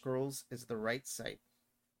site that scrolls is the right site.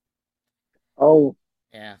 Oh.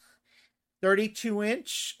 Yeah.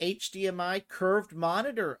 32-inch HDMI curved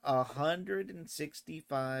monitor,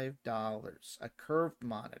 $165. A curved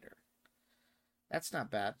monitor. That's not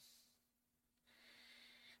bad.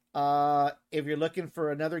 If you're looking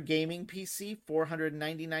for another gaming PC,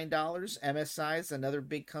 $499. MSI is another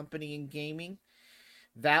big company in gaming.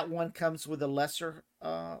 That one comes with a lesser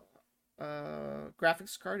graphics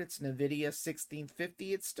card. It's NVIDIA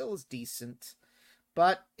 1650. It still is decent,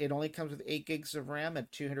 but it only comes with 8 gigs of RAM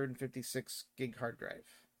and 256 gig hard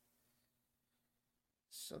drive.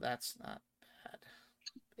 So that's not bad.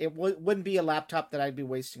 It wouldn't be a laptop that I'd be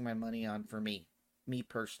wasting my money on for me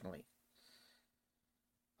personally.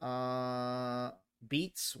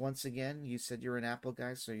 Beats, once again, you said you're an Apple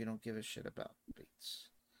guy, so you don't give a shit about Beats.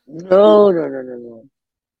 No.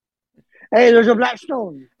 Hey, there's a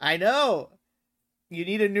Blackstone. I know. You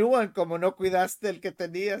need a new one, como no cuidaste el que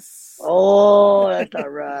tenías. Oh, that's not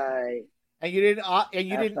right. And you didn't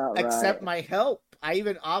accept right. my help. I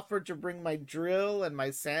even offered to bring my drill and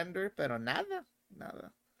my sander, pero nada.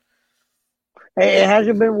 Hey, it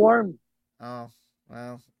hasn't been warm. Oh,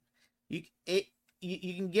 well. You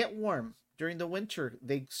can get warm during the winter.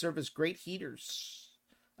 They serve as great heaters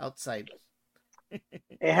outside. It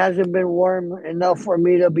hasn't been warm enough for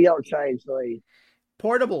me to be outside. So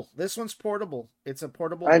portable. This one's portable. It's a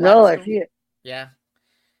portable. I know. I see it. Yeah.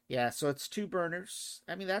 So it's 2 burners.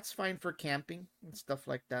 I mean, that's fine for camping and stuff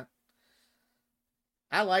like that.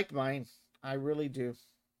 I like mine. I really do.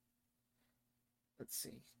 Let's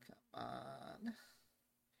see. Come on.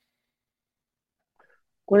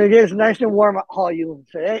 When it gets nice and warm, I'll call you and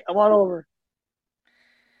say, "Hey, I'm all over."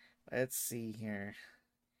 Let's see here.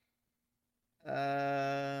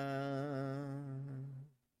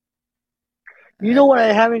 You know what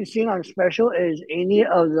I haven't seen on special is any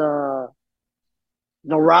of the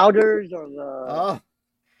routers or the. Oh,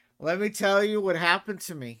 let me tell you what happened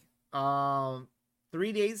to me. 3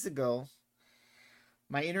 days ago,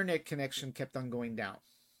 my internet connection kept on going down.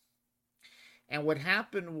 And what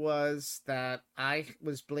happened was that I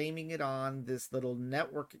was blaming it on this little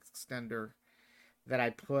network extender that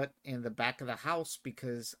I put in the back of the house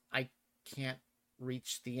because I can't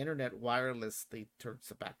reach the internet wirelessly towards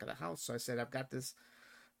the back of the house. So I said, I've got this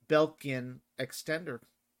Belkin extender.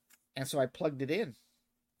 And so I plugged it in.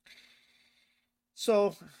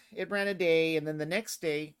 So it ran a day, and then the next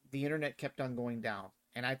day, the internet kept on going down.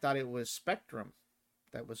 And I thought it was Spectrum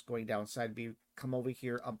that was going down. So I'd come over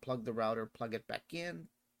here, unplug the router, plug it back in.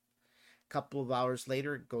 couple of hours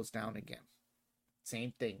later, it goes down again.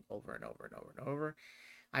 Same thing over and over and over and over.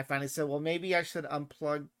 I finally said, well, maybe I should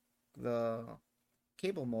unplug the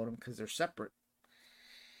cable modem because they're separate.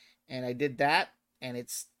 And I did that, and it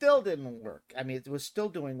still didn't work. I mean, it was still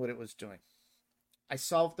doing what it was doing. I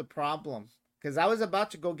solved the problem because I was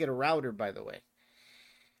about to go get a router, by the way.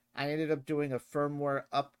 I ended up doing a firmware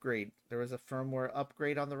upgrade. There was a firmware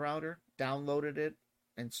upgrade on the router, downloaded it,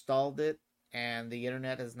 installed it, and the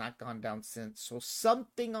internet has not gone down since. So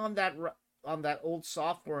something on that old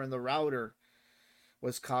software in the router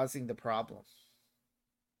was causing the problem.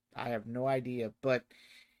 I have no idea, but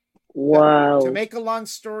wow. To make a long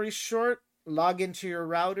story short, log into your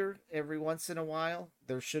router every once in a while.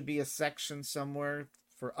 There should be a section somewhere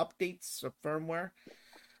for updates of firmware.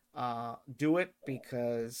 Do it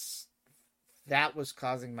because that was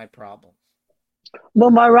causing my problem.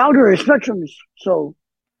 Well, my router is Spectrum's, so.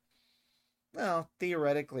 Well,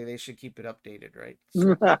 theoretically, they should keep it updated, right?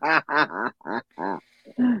 So,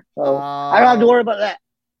 I don't have to worry about that.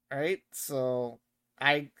 Right? So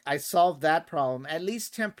I solved that problem, at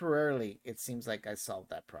least temporarily. It seems like I solved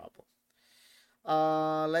that problem.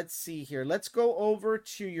 Let's see here. Let's go over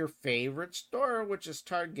to your favorite store, which is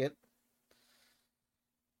Target.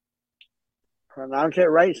 Pronounce it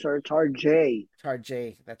right, sir. Target.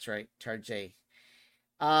 Target. That's right. Target.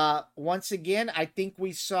 Once again, I think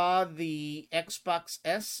we saw the Xbox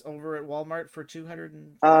S over at Walmart for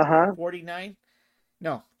 $249.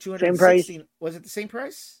 No, $216. Same price. Was it the same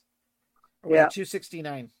price? Or yeah.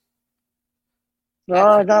 $269.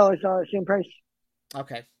 No, it's the same price.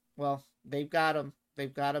 Okay. Well, they've got them.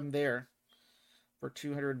 They've got them there for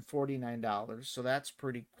 $249. So that's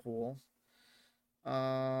pretty cool.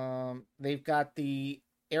 They've got the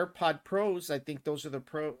AirPod Pros. I think those are the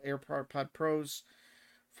AirPod Pros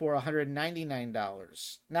for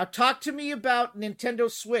 $199. Now talk to me about Nintendo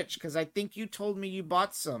Switch, because I think you told me you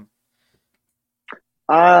bought some.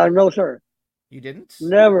 No, sir. You didn't?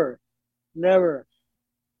 Never.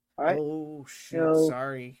 All right. Oh shoot!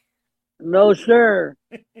 Sorry. No, sir.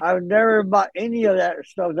 I've never bought any of that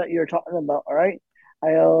stuff that you're talking about. All right. I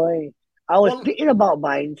was thinking about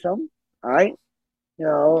buying some. All right.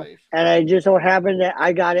 And it just so happened that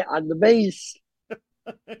I got it on the base.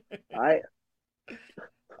 All right.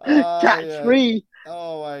 Tax free.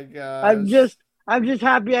 Oh my god. I'm just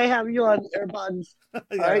happy I have you on AirPods.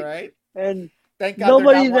 Right. And thank God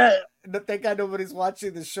thank God nobody's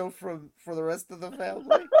watching the show for the rest of the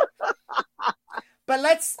family. But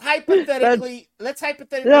let's hypothetically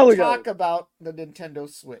talk about the Nintendo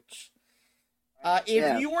Switch.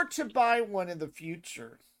 If you were to buy one in the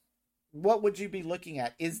future, what would you be looking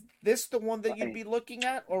at? Is this the one that you'd be looking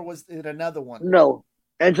at, or was it another one? No,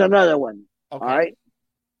 it's another one. Okay. All right.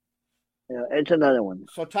 Yeah, it's another one.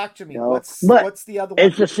 So talk to me. What's the other one?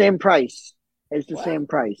 It's the same price. It's the same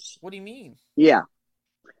price. What do you mean? Yeah.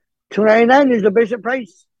 $299 is the basic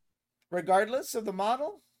price. Regardless of the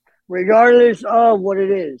model? Regardless of what it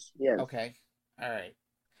is. Yes. Okay. All right.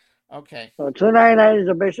 Okay. So $299 is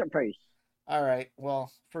the basic price. All right. Well,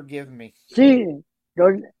 forgive me. See,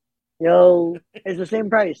 it's the same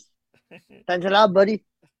price. Thanks a lot, buddy.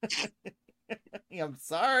 I'm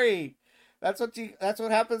sorry. That's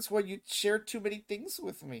what happens when you share too many things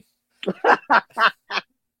with me.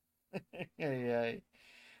 Yeah.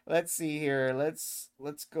 Let's see here. Let's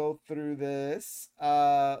go through this.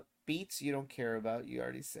 Beats you don't care about. You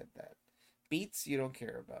already said that. Beats you don't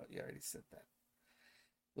care about. You already said that.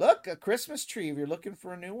 Look, a Christmas tree. If you're looking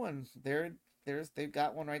for a new one, they've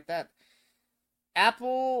got one right there.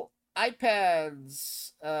 Apple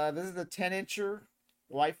iPads. This is the 10-incher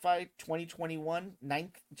Wi-Fi 2021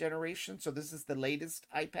 9th generation. So this is the latest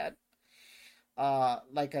iPad.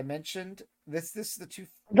 Like I mentioned, this is the two.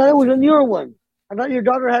 I thought it was a newer one. I thought your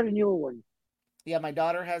daughter had a newer one. Yeah, my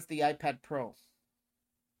daughter has the iPad Pro.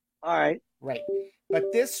 All right. Right.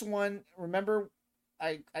 But this one, remember,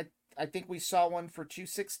 I think we saw one for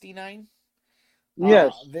 $269.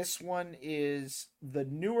 Yes. This one is the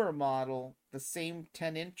newer model, the same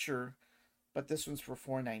 10-incher, but this one's for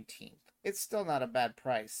 $419. It's still not a bad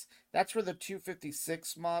price. That's for the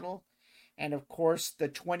 256 model. And of course, the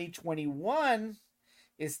 2021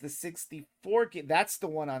 is the 64 gig. That's the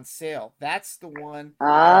one on sale. That's the one.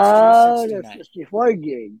 The 64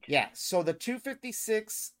 gig. Yeah. So the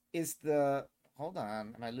 256 is the. Hold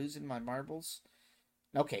on. Am I losing my marbles?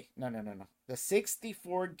 Okay. No. The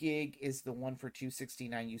 64 gig is the one for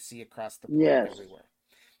 $269 you see across the board everywhere.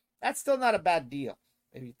 That's still not a bad deal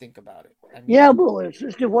if you think about it. I mean, yeah, but with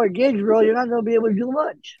 64 gigs, bro, you're not going to be able to do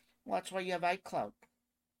much. Well, that's why you have iCloud.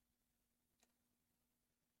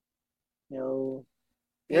 You're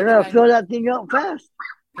going to fill that thing up fast.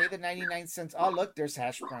 Pay the 99 cents. Oh, look, there's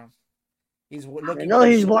Hash Brown. He's I looking know for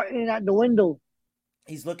he's barking at the window.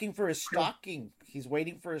 he's looking for his stocking. He's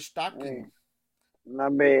waiting for his Hey, stocking. I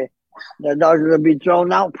mean, the dog's gonna be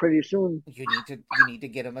thrown out pretty soon. You need to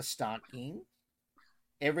get him a stocking.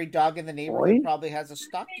 Every dog in the neighborhood Boy. probably has a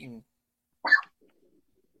stocking.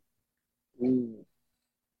 Mm.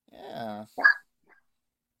 Yeah.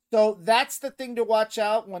 So that's the thing to watch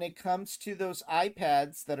out when it comes to those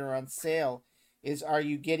iPads that are on sale is are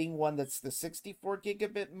you getting one that's the 64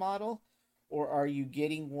 gigabit model or are you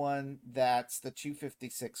getting one that's the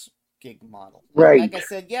 256 gig model? And like Right. I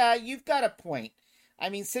said, yeah, you've got a point. I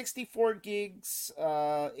mean 64 gigs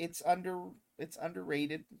it's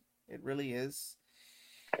underrated. It really is.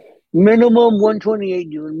 Minimum 128,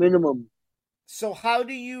 dude. Minimum. So how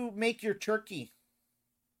do you make your turkey?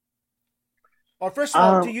 Or first of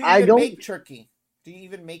all, do you I even don't. make turkey? Do you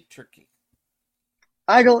even make turkey?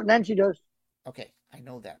 I don't. Nancy does. Okay, I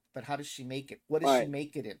know that. But how does she make it? What does All she right.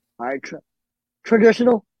 make it in? All right.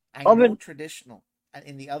 Traditional I know oven. traditional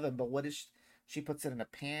in the oven, but what is she puts it in a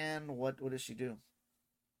pan? What does she do?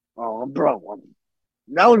 Oh, bro.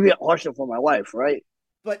 That would be a question for my wife, right?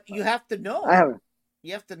 But you have to I know. haven't.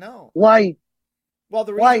 You have to know. Why? Well,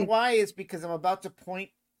 the reason Why? why is because I'm about to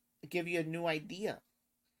give you a new idea.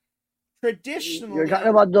 You're talking Traditionally,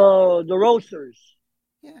 about the roasters.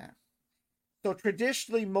 yeah. So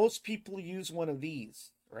traditionally, most people use one of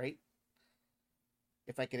these, right?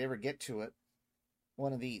 If I could ever get to it,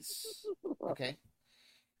 one of these. Okay.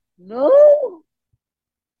 No.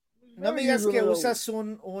 No Never me use digas one que of those. usas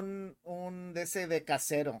un de ese de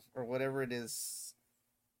casero or whatever it is.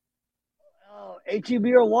 HEB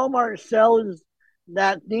or Walmart sells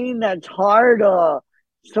that thing that's hard,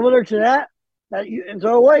 similar to that you can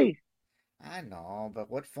throw away. I know, but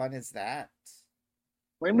what fun is that?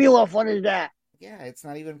 What do you mean? What fun is that? Yeah, it's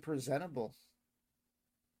not even presentable.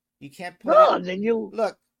 You can't put it. No, then you.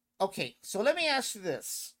 Look, okay, so let me ask you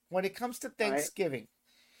this. When it comes to All right. Thanksgiving,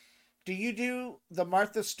 do you do the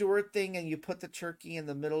Martha Stewart thing and you put the turkey in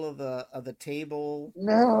the middle of the table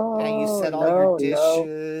and you No, set all your no, no,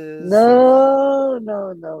 dishes and no,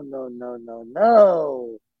 no, no, no, no, no,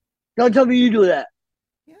 no. Don't tell me you do that.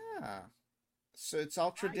 yeah. So it's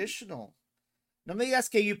all traditional. No me digas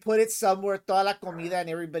que you put it somewhere, toda la comida, and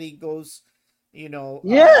everybody goes,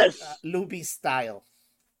 Yes. Luby style.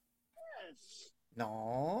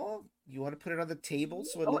 No, you want to put it on the table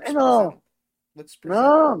so it No, looks no, looks no,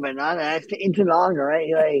 presentable. man, not that's taking too long,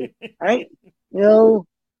 right? Right? You know,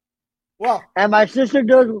 Well, and my sister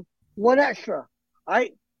does one extra,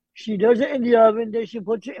 right? She does it in the oven, then she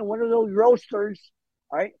puts it in one of those roasters,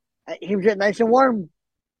 right? And keeps it nice and warm,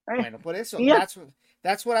 right? bueno, por eso. Yeah.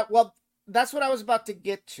 That's what I was about to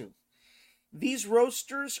get to. These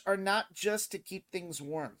roasters are not just to keep things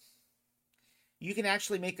warm. You can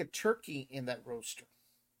actually make a turkey in that roaster.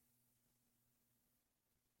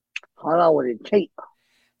 How long would it take?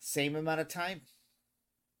 Same amount of time.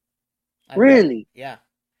 I've done it. Really? Yeah.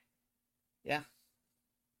 Yeah.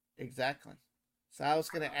 Exactly. So I was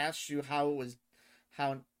going to ask you how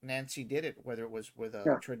Nancy did it, whether it was with a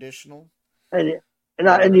Yeah. traditional And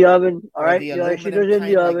not in the or oven, all or right? the You know, she aluminum does it in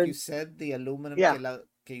the kind, like you oven. said, the aluminum Yeah.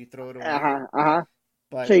 que you throw it away. Uh-huh. Uh-huh.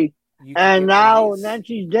 But See, you can and get one of now these.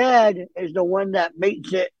 Nancy's dad is the one that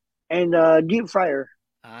makes it in the deep fryer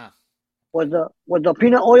Ah, with the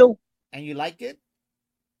peanut oil. and you like it?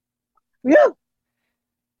 Yeah,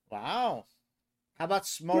 Wow. How about yeah.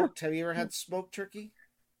 smoked? Have you ever had smoked turkey?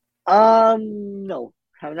 No,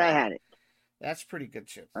 have not had it. That's pretty good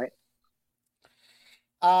too. Right.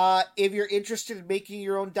 If you're interested in making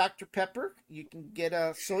your own Dr. Pepper, you can get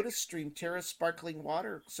a SodaStream Terra sparkling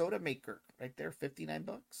water soda maker right there,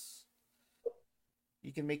 $59.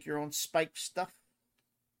 You can make your own spiked stuff,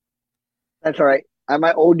 That's all right. I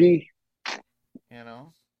might OD. you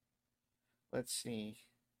know. Let's see.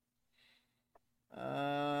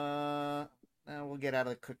 Now we'll get out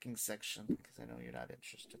of the cooking section because I know you're not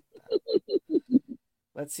interested in that.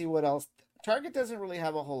 Let's see what else. Target doesn't really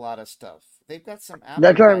have a whole lot of stuff. They've got some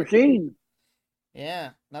That's Apple what I'm items. saying.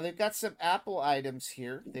 Yeah. Now they've got some Apple items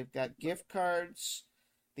here. They've got gift cards,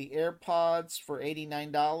 the AirPods for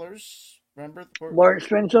 $89. Remember? More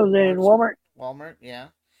expensive than Walmart. Walmart, yeah.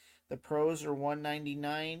 The Pros are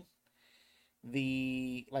 $199.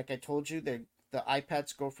 Like I told you, the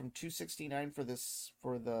iPads go from $269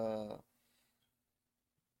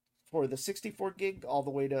 for the 64 gig all the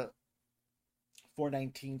way to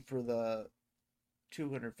 $419 for the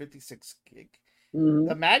 256 gig. Mm-hmm.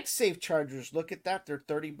 The MagSafe chargers, look at that. They're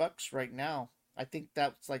 $30 right now. I think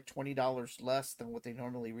that's like $20 less than what they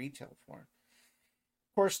normally retail for.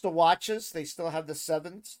 Of course, the watches, they still have the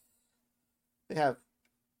 7s. They have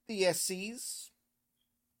the SEs.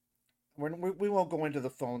 We won't go into the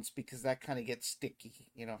phones because that kind of gets sticky.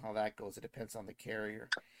 You know how that goes. It depends on the carrier.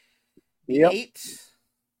 The Yep. 8,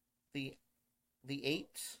 the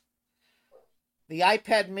 8, the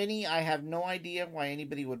iPad Mini. I have no idea why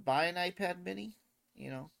anybody would buy an iPad Mini.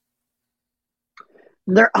 You know.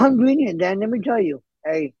 They're convenient, Dan. Let me tell you.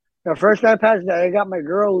 Hey, the first iPads that I got my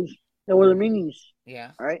girls, they were the minis.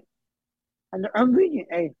 Yeah. All right. And they're convenient.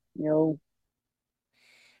 Hey, you know.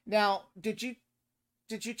 Now, did you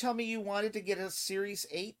tell me you wanted to get a Series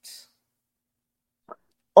 8?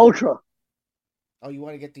 Ultra. Oh, you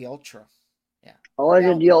want to get the Ultra. Yeah. I wanted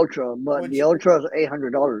Now, the Ultra, but would the you, Ultra is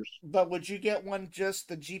 $800. but would you get one just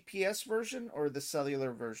the GPS version or the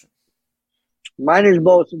cellular version? Mine is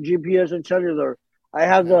both GPS and cellular. I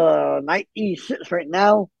have Okay. the Night E6 right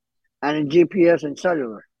now, and in GPS and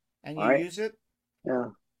cellular. And All you right. use it? Yeah.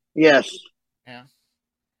 Yes. Yeah.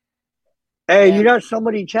 Hey, you Yeah. got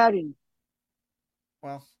somebody chatting.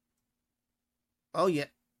 Well. Oh yeah.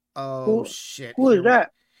 Oh Who? shit. Who is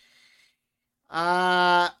that?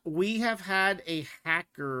 We have had a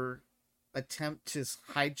hacker attempt to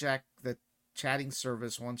hijack the chatting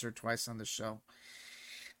service once or twice on the show.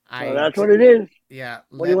 Well, that's what it is. Yeah,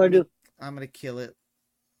 What do you want to do? I'm gonna kill it.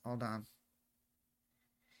 Hold on.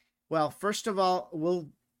 Well, first of all,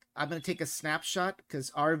 I'm gonna take a snapshot because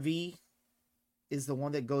RV is the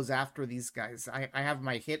one that goes after these guys. I have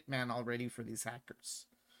my hitman already for these hackers.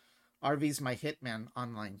 RV's my hitman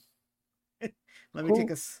online. let me Cool.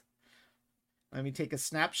 take a let me take a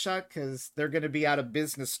snapshot because they're gonna be out of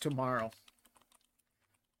business tomorrow.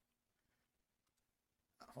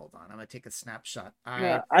 Hold on, I'm gonna take a snapshot.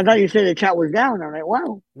 I thought you said the chat was down. I'm like,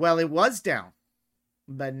 wow. Well, it was down,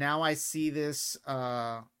 but now I see this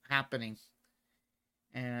happening,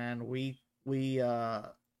 and we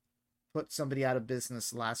put somebody out of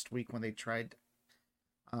business last week when they tried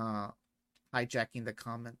hijacking the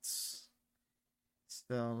comments.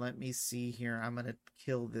 So let me see here. I'm gonna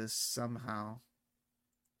kill this somehow.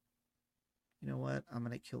 You know what? I'm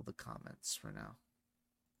gonna kill the comments for now.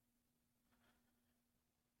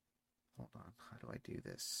 Hold on. How do I do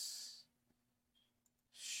this?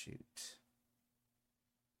 Shoot.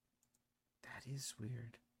 That is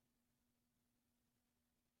weird.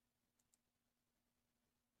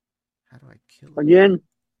 How do I kill it? Again?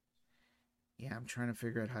 Yeah, I'm trying to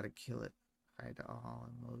figure out how to kill it. Hide all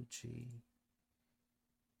emoji.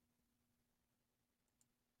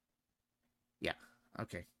 Yeah.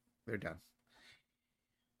 Okay. They're done.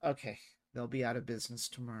 Okay. They'll be out of business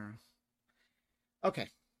tomorrow. Okay.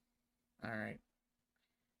 All right.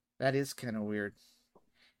 That is kind of weird.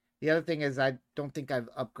 The other thing is I don't think I've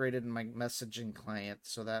upgraded my messaging client,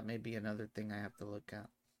 so that may be another thing I have to look at.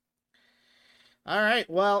 All right.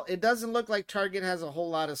 Well, it doesn't look like Target has a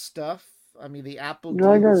whole lot of stuff. I mean, the Apple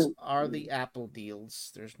deals are the Apple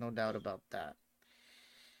deals. There's no doubt about that.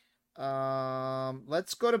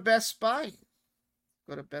 Let's go to Best Buy.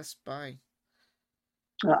 Go to Best Buy.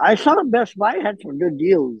 I saw Best Buy had some good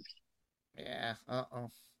deals. Yeah.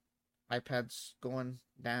 iPad's going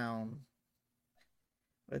down.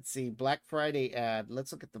 Let's see. Black Friday ad.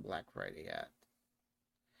 Let's look at the Black Friday ad.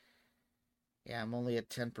 Yeah, I'm only at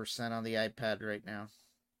 10% on the iPad right now.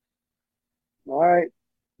 All right.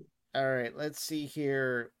 All right, let's see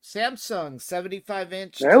here. Samsung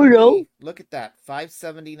 75-inch. There we go. Look at that.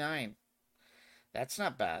 $579. That's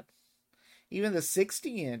not bad. Even the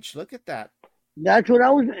 60-inch. Look at that. That's what I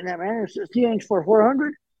was getting at, man. 60-inch for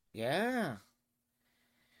 $400. Yeah.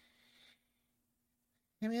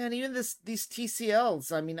 Hey man, even these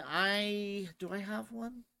TCLs. I mean, do I have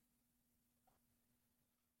one?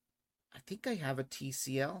 I think I have a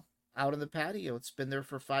TCL out in the patio. It's been there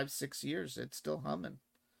for 5-6 years. It's still humming.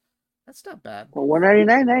 That's not bad. For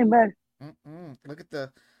 $199, ain't bad. Look at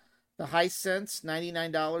the Hisense,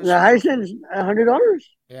 $99. The Hisense, $100.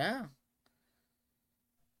 Yeah.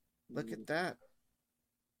 Look at that.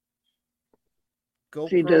 GoPro.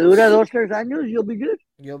 Si te dura 2-3 años, you'll be good.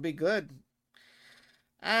 You'll be good.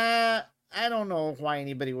 I don't know why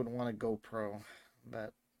anybody would want a GoPro,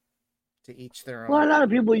 but to each their own. Well, a lot of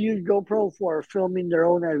people use GoPro for filming their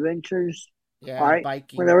own adventures. Yeah, right?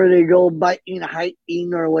 biking. Whenever they go biking,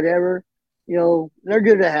 hiking, or whatever, they're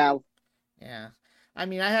good to have. Yeah. I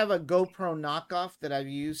mean, I have a GoPro knockoff that I've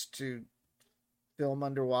used to film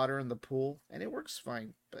underwater in the pool, and it works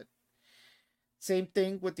fine. But same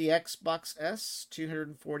thing with the Xbox S,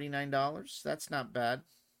 $249. That's not bad.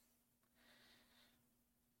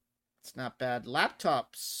 It's not bad.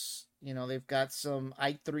 Laptops, they've got some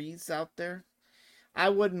i3s out there. I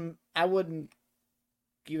wouldn't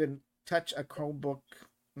even touch a Chromebook,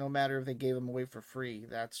 no matter if they gave them away for free.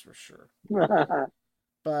 That's for sure.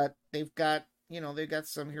 but they've got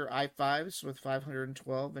some here i5s with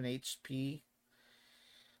 512 and HP.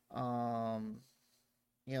 Um,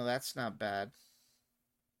 that's not bad.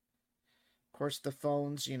 Of course, the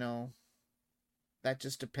phones, that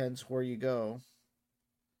just depends where you go.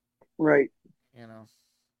 Right. You know.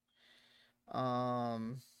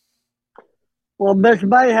 Well, Best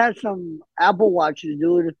Buy has some Apple Watches,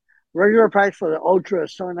 dude. Regular price for the Ultra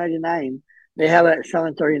is $799. They Yeah. have it at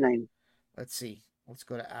 $739. Let's see. Let's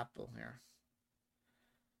go to Apple here.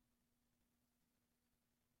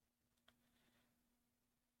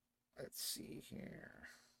 Let's see here.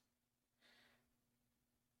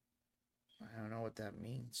 I don't know what that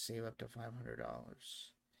means. Save up to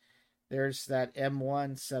 $500. There's that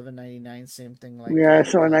M1 $799. Same thing like Yeah, that.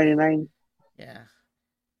 $799. Yeah.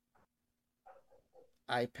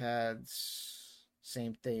 iPads,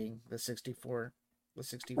 same thing. The 64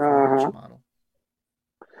 inch Uh-huh. model.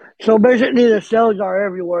 So basically, the sales are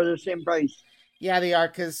everywhere the same price. Yeah, they are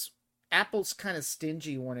because Apple's kind of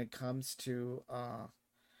stingy when it comes to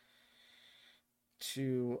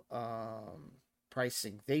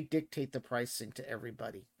pricing. They dictate the pricing to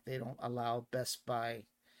everybody. They don't allow Best Buy,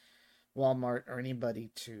 Walmart, or anybody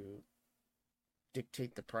to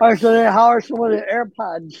dictate the All right, so then price. how are some of the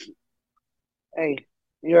AirPods? Hey,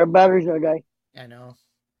 you're a battery guy. I know.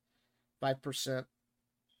 5%.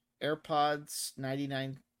 AirPods,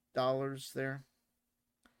 $99 there.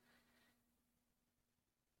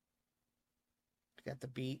 Got the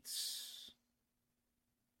Beats.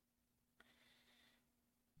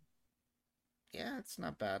 Yeah, it's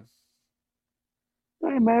not bad.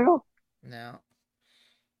 Hey, man. Now,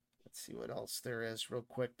 let's see what else there is real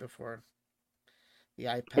quick before the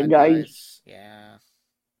Hey, iPad guys. dies. Yeah.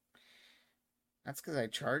 That's because I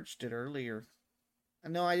charged it earlier.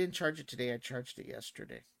 No, I didn't charge it today. I charged it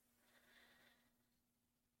yesterday.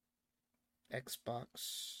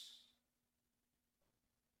 Xbox.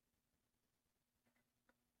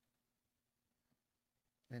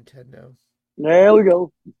 Nintendo. There we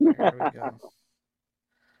go. There we go.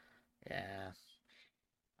 Yeah.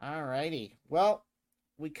 Alrighty. Well,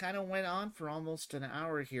 we kind of went on for almost an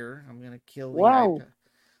hour here. I'm gonna kill the Wow. iPad. I'm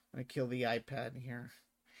gonna kill the iPad here.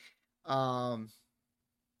 Um.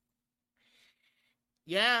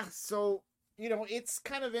 Yeah. So it's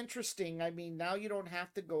kind of interesting. I mean, now you don't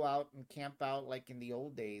have to go out and camp out like in the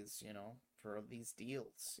old days. For these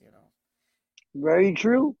deals. Very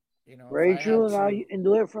true. If Very I had true. Now to. you can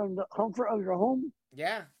do it from the comfort of your home.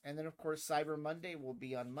 Yeah, and then of course Cyber Monday will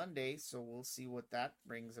be on Monday, so we'll see what that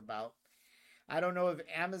brings about. I don't know if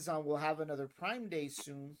Amazon will have another Prime Day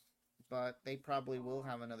soon, but they probably will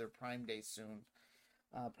have another Prime Day soon,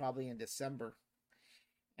 probably in December,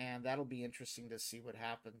 and that'll be interesting to see what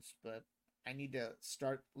happens. But I need to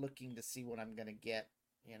start looking to see what I'm gonna get,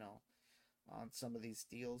 you know, on some of these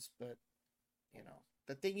deals. But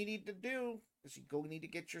the thing you need to do is you go need to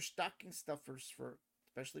get your stocking stuffers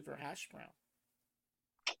especially for hash brown.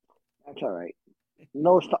 That's all right.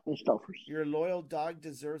 No stocking stuffers. Your loyal dog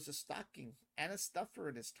deserves a stocking and a stuffer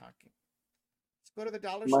in his stocking. Let's go to the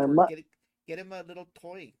dollar My, store. my Get him a little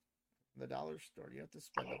toy. In the dollar store. You have to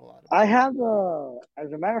spend a whole lot of I money. have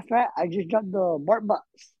as a matter of fact, I just got the Bart box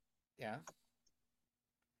Yeah.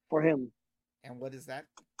 for him. And what does that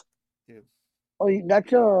do? Oh,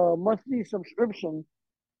 that's a monthly subscription,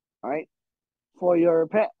 all right, for your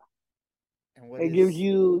pet. And what It gives is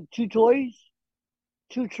you 2 toys,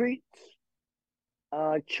 2 treats,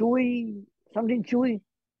 something chewy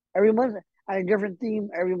every month, and a different theme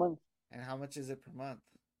every month. and how much is it per month?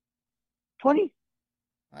 20.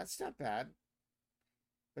 Well, that's not bad.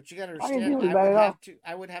 But you got to I didn't understand, think it was bad at all.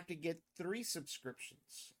 I would have to get 3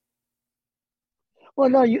 subscriptions. Well,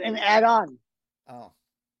 no, you can add on. Oh,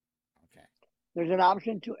 okay. There's an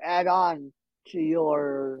option to add on to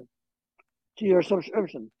your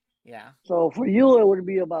subscription. Yeah. So for you, it would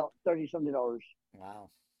be about 30 something dollars. Wow.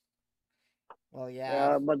 Well,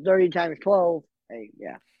 yeah. But 30 times 12, hey,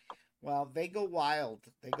 yeah. Well, they go wild.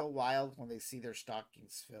 They go wild when they see their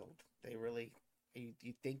stockings filled. They really,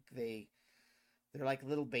 you think they're like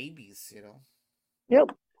little babies. Yep.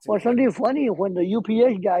 It's Well, incredible. something funny when the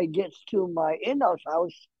UPS guy gets to my in-house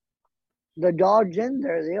house, the dog's in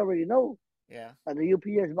there. They already know, Yeah. and the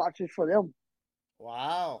UPS box is for them.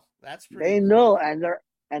 Wow, that's pretty They cool. know, and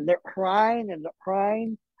they're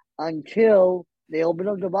crying until they open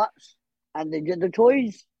up the box and they get the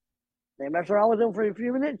toys. They mess around with them for a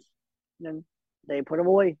few minutes, and then they put them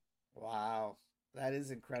away, Wow, that is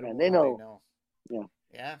and incredible they how they know. know. Yeah.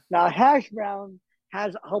 Yeah, Now Hash Brown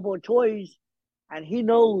has a couple of toys, and he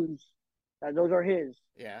knows that those are his.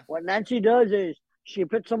 yeah, What Nancy does is she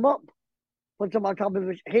puts them on top of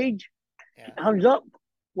his cage, yeah. comes up.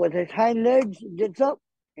 with his hind legs, gets up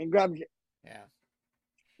and grabs it Yeah.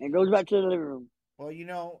 and goes back to the living room.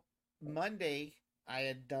 Well, Monday I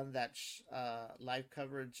had done that live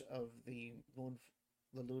coverage of the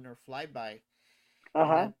lunar flyby, Uh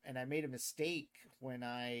huh. and I made a mistake when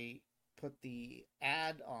I put the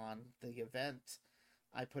ad on the event.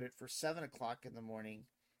 I put it for 7 o'clock in the morning,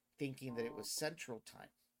 thinking that it was Central Time.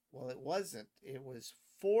 Well, it wasn't. It was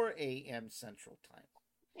 4 a.m. Central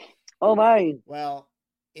Time. Oh my. Well,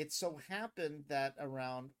 it so happened that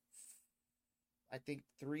around I think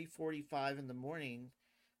 3:45 in the morning,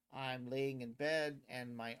 I'm laying in bed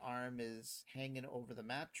and my arm is hanging over the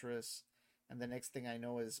mattress, and the next thing I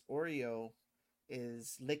know is Oreo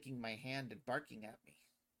is licking my hand and barking at me.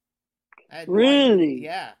 I had no idea. Really?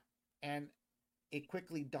 Yeah. And it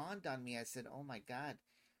quickly dawned on me. I said, "Oh my god,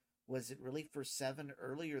 was it really for 7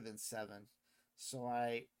 earlier than 7?" So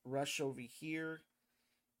I rush over here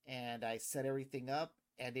and I set everything up,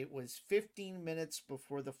 and it was 15 minutes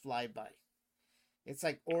before the flyby. It's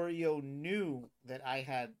like Oreo knew that I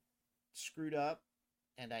had screwed up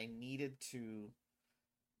and I needed to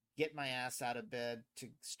get my ass out of bed to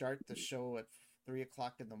start the show at 3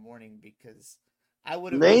 o'clock in the morning, because I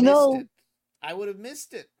would have They missed know. it. I would have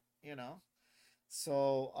missed it, you know.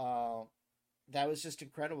 So that was just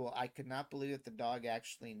incredible. I could not believe that the dog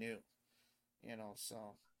actually knew,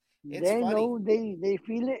 So it's They funny, know. They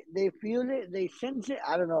feel it. They feel it. They sense it.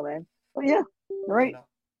 I don't know, man. But yeah, you're you right. know.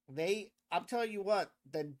 I'm telling you what,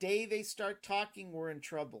 the day they start talking, we're in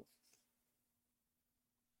trouble.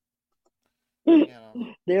 You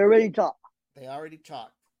know, They already talk. they already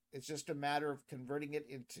talk. It's just a matter of converting it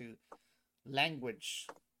into language,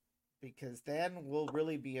 because then we'll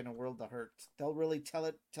really be in a world of hurt. They'll really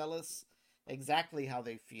tell us exactly how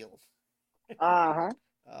they feel. Uh huh.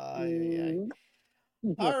 Yeah.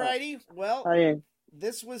 Mm-hmm. Alrighty. Well, Oh, yeah.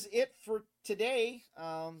 this was it for today.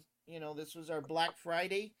 This was our Black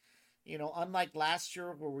Friday. Unlike last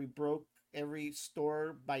year where we broke every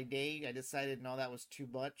store by day, I decided no, that was too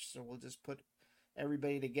much. So we'll just put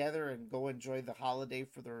everybody together and go enjoy the holiday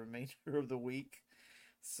for the remainder of the week.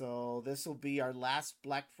 So this will be our last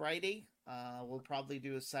Black Friday. We'll probably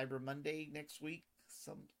do a Cyber Monday next week.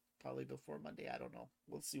 Probably before Monday. I don't know.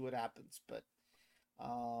 We'll see what happens. But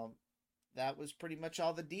um, that was pretty much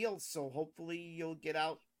all the deals. So hopefully you'll get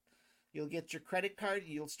out. You'll get your credit card.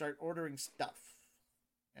 You'll start ordering stuff.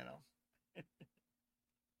 You know.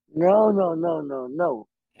 No, no, no, no, no.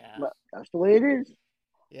 Yeah. But that's the way it is.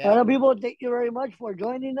 Yep. Hello, people. Thank you very much for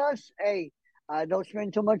joining us. Hey, don't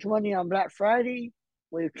spend too much money on Black Friday.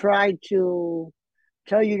 We've tried to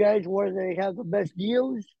tell you guys where they have the best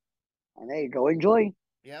deals. And hey, go enjoy.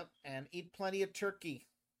 Yep. And eat plenty of turkey.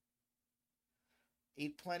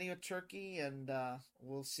 Eat plenty of turkey, and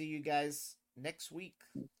we'll see you guys next week.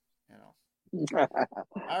 You know.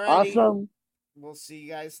 Alrighty. Awesome. We'll see you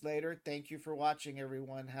guys later. Thank you for watching,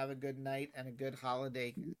 everyone. Have a good night and a good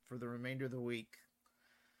holiday for the remainder of the week.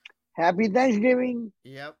 Happy Thanksgiving.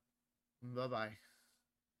 Yep. Bye bye.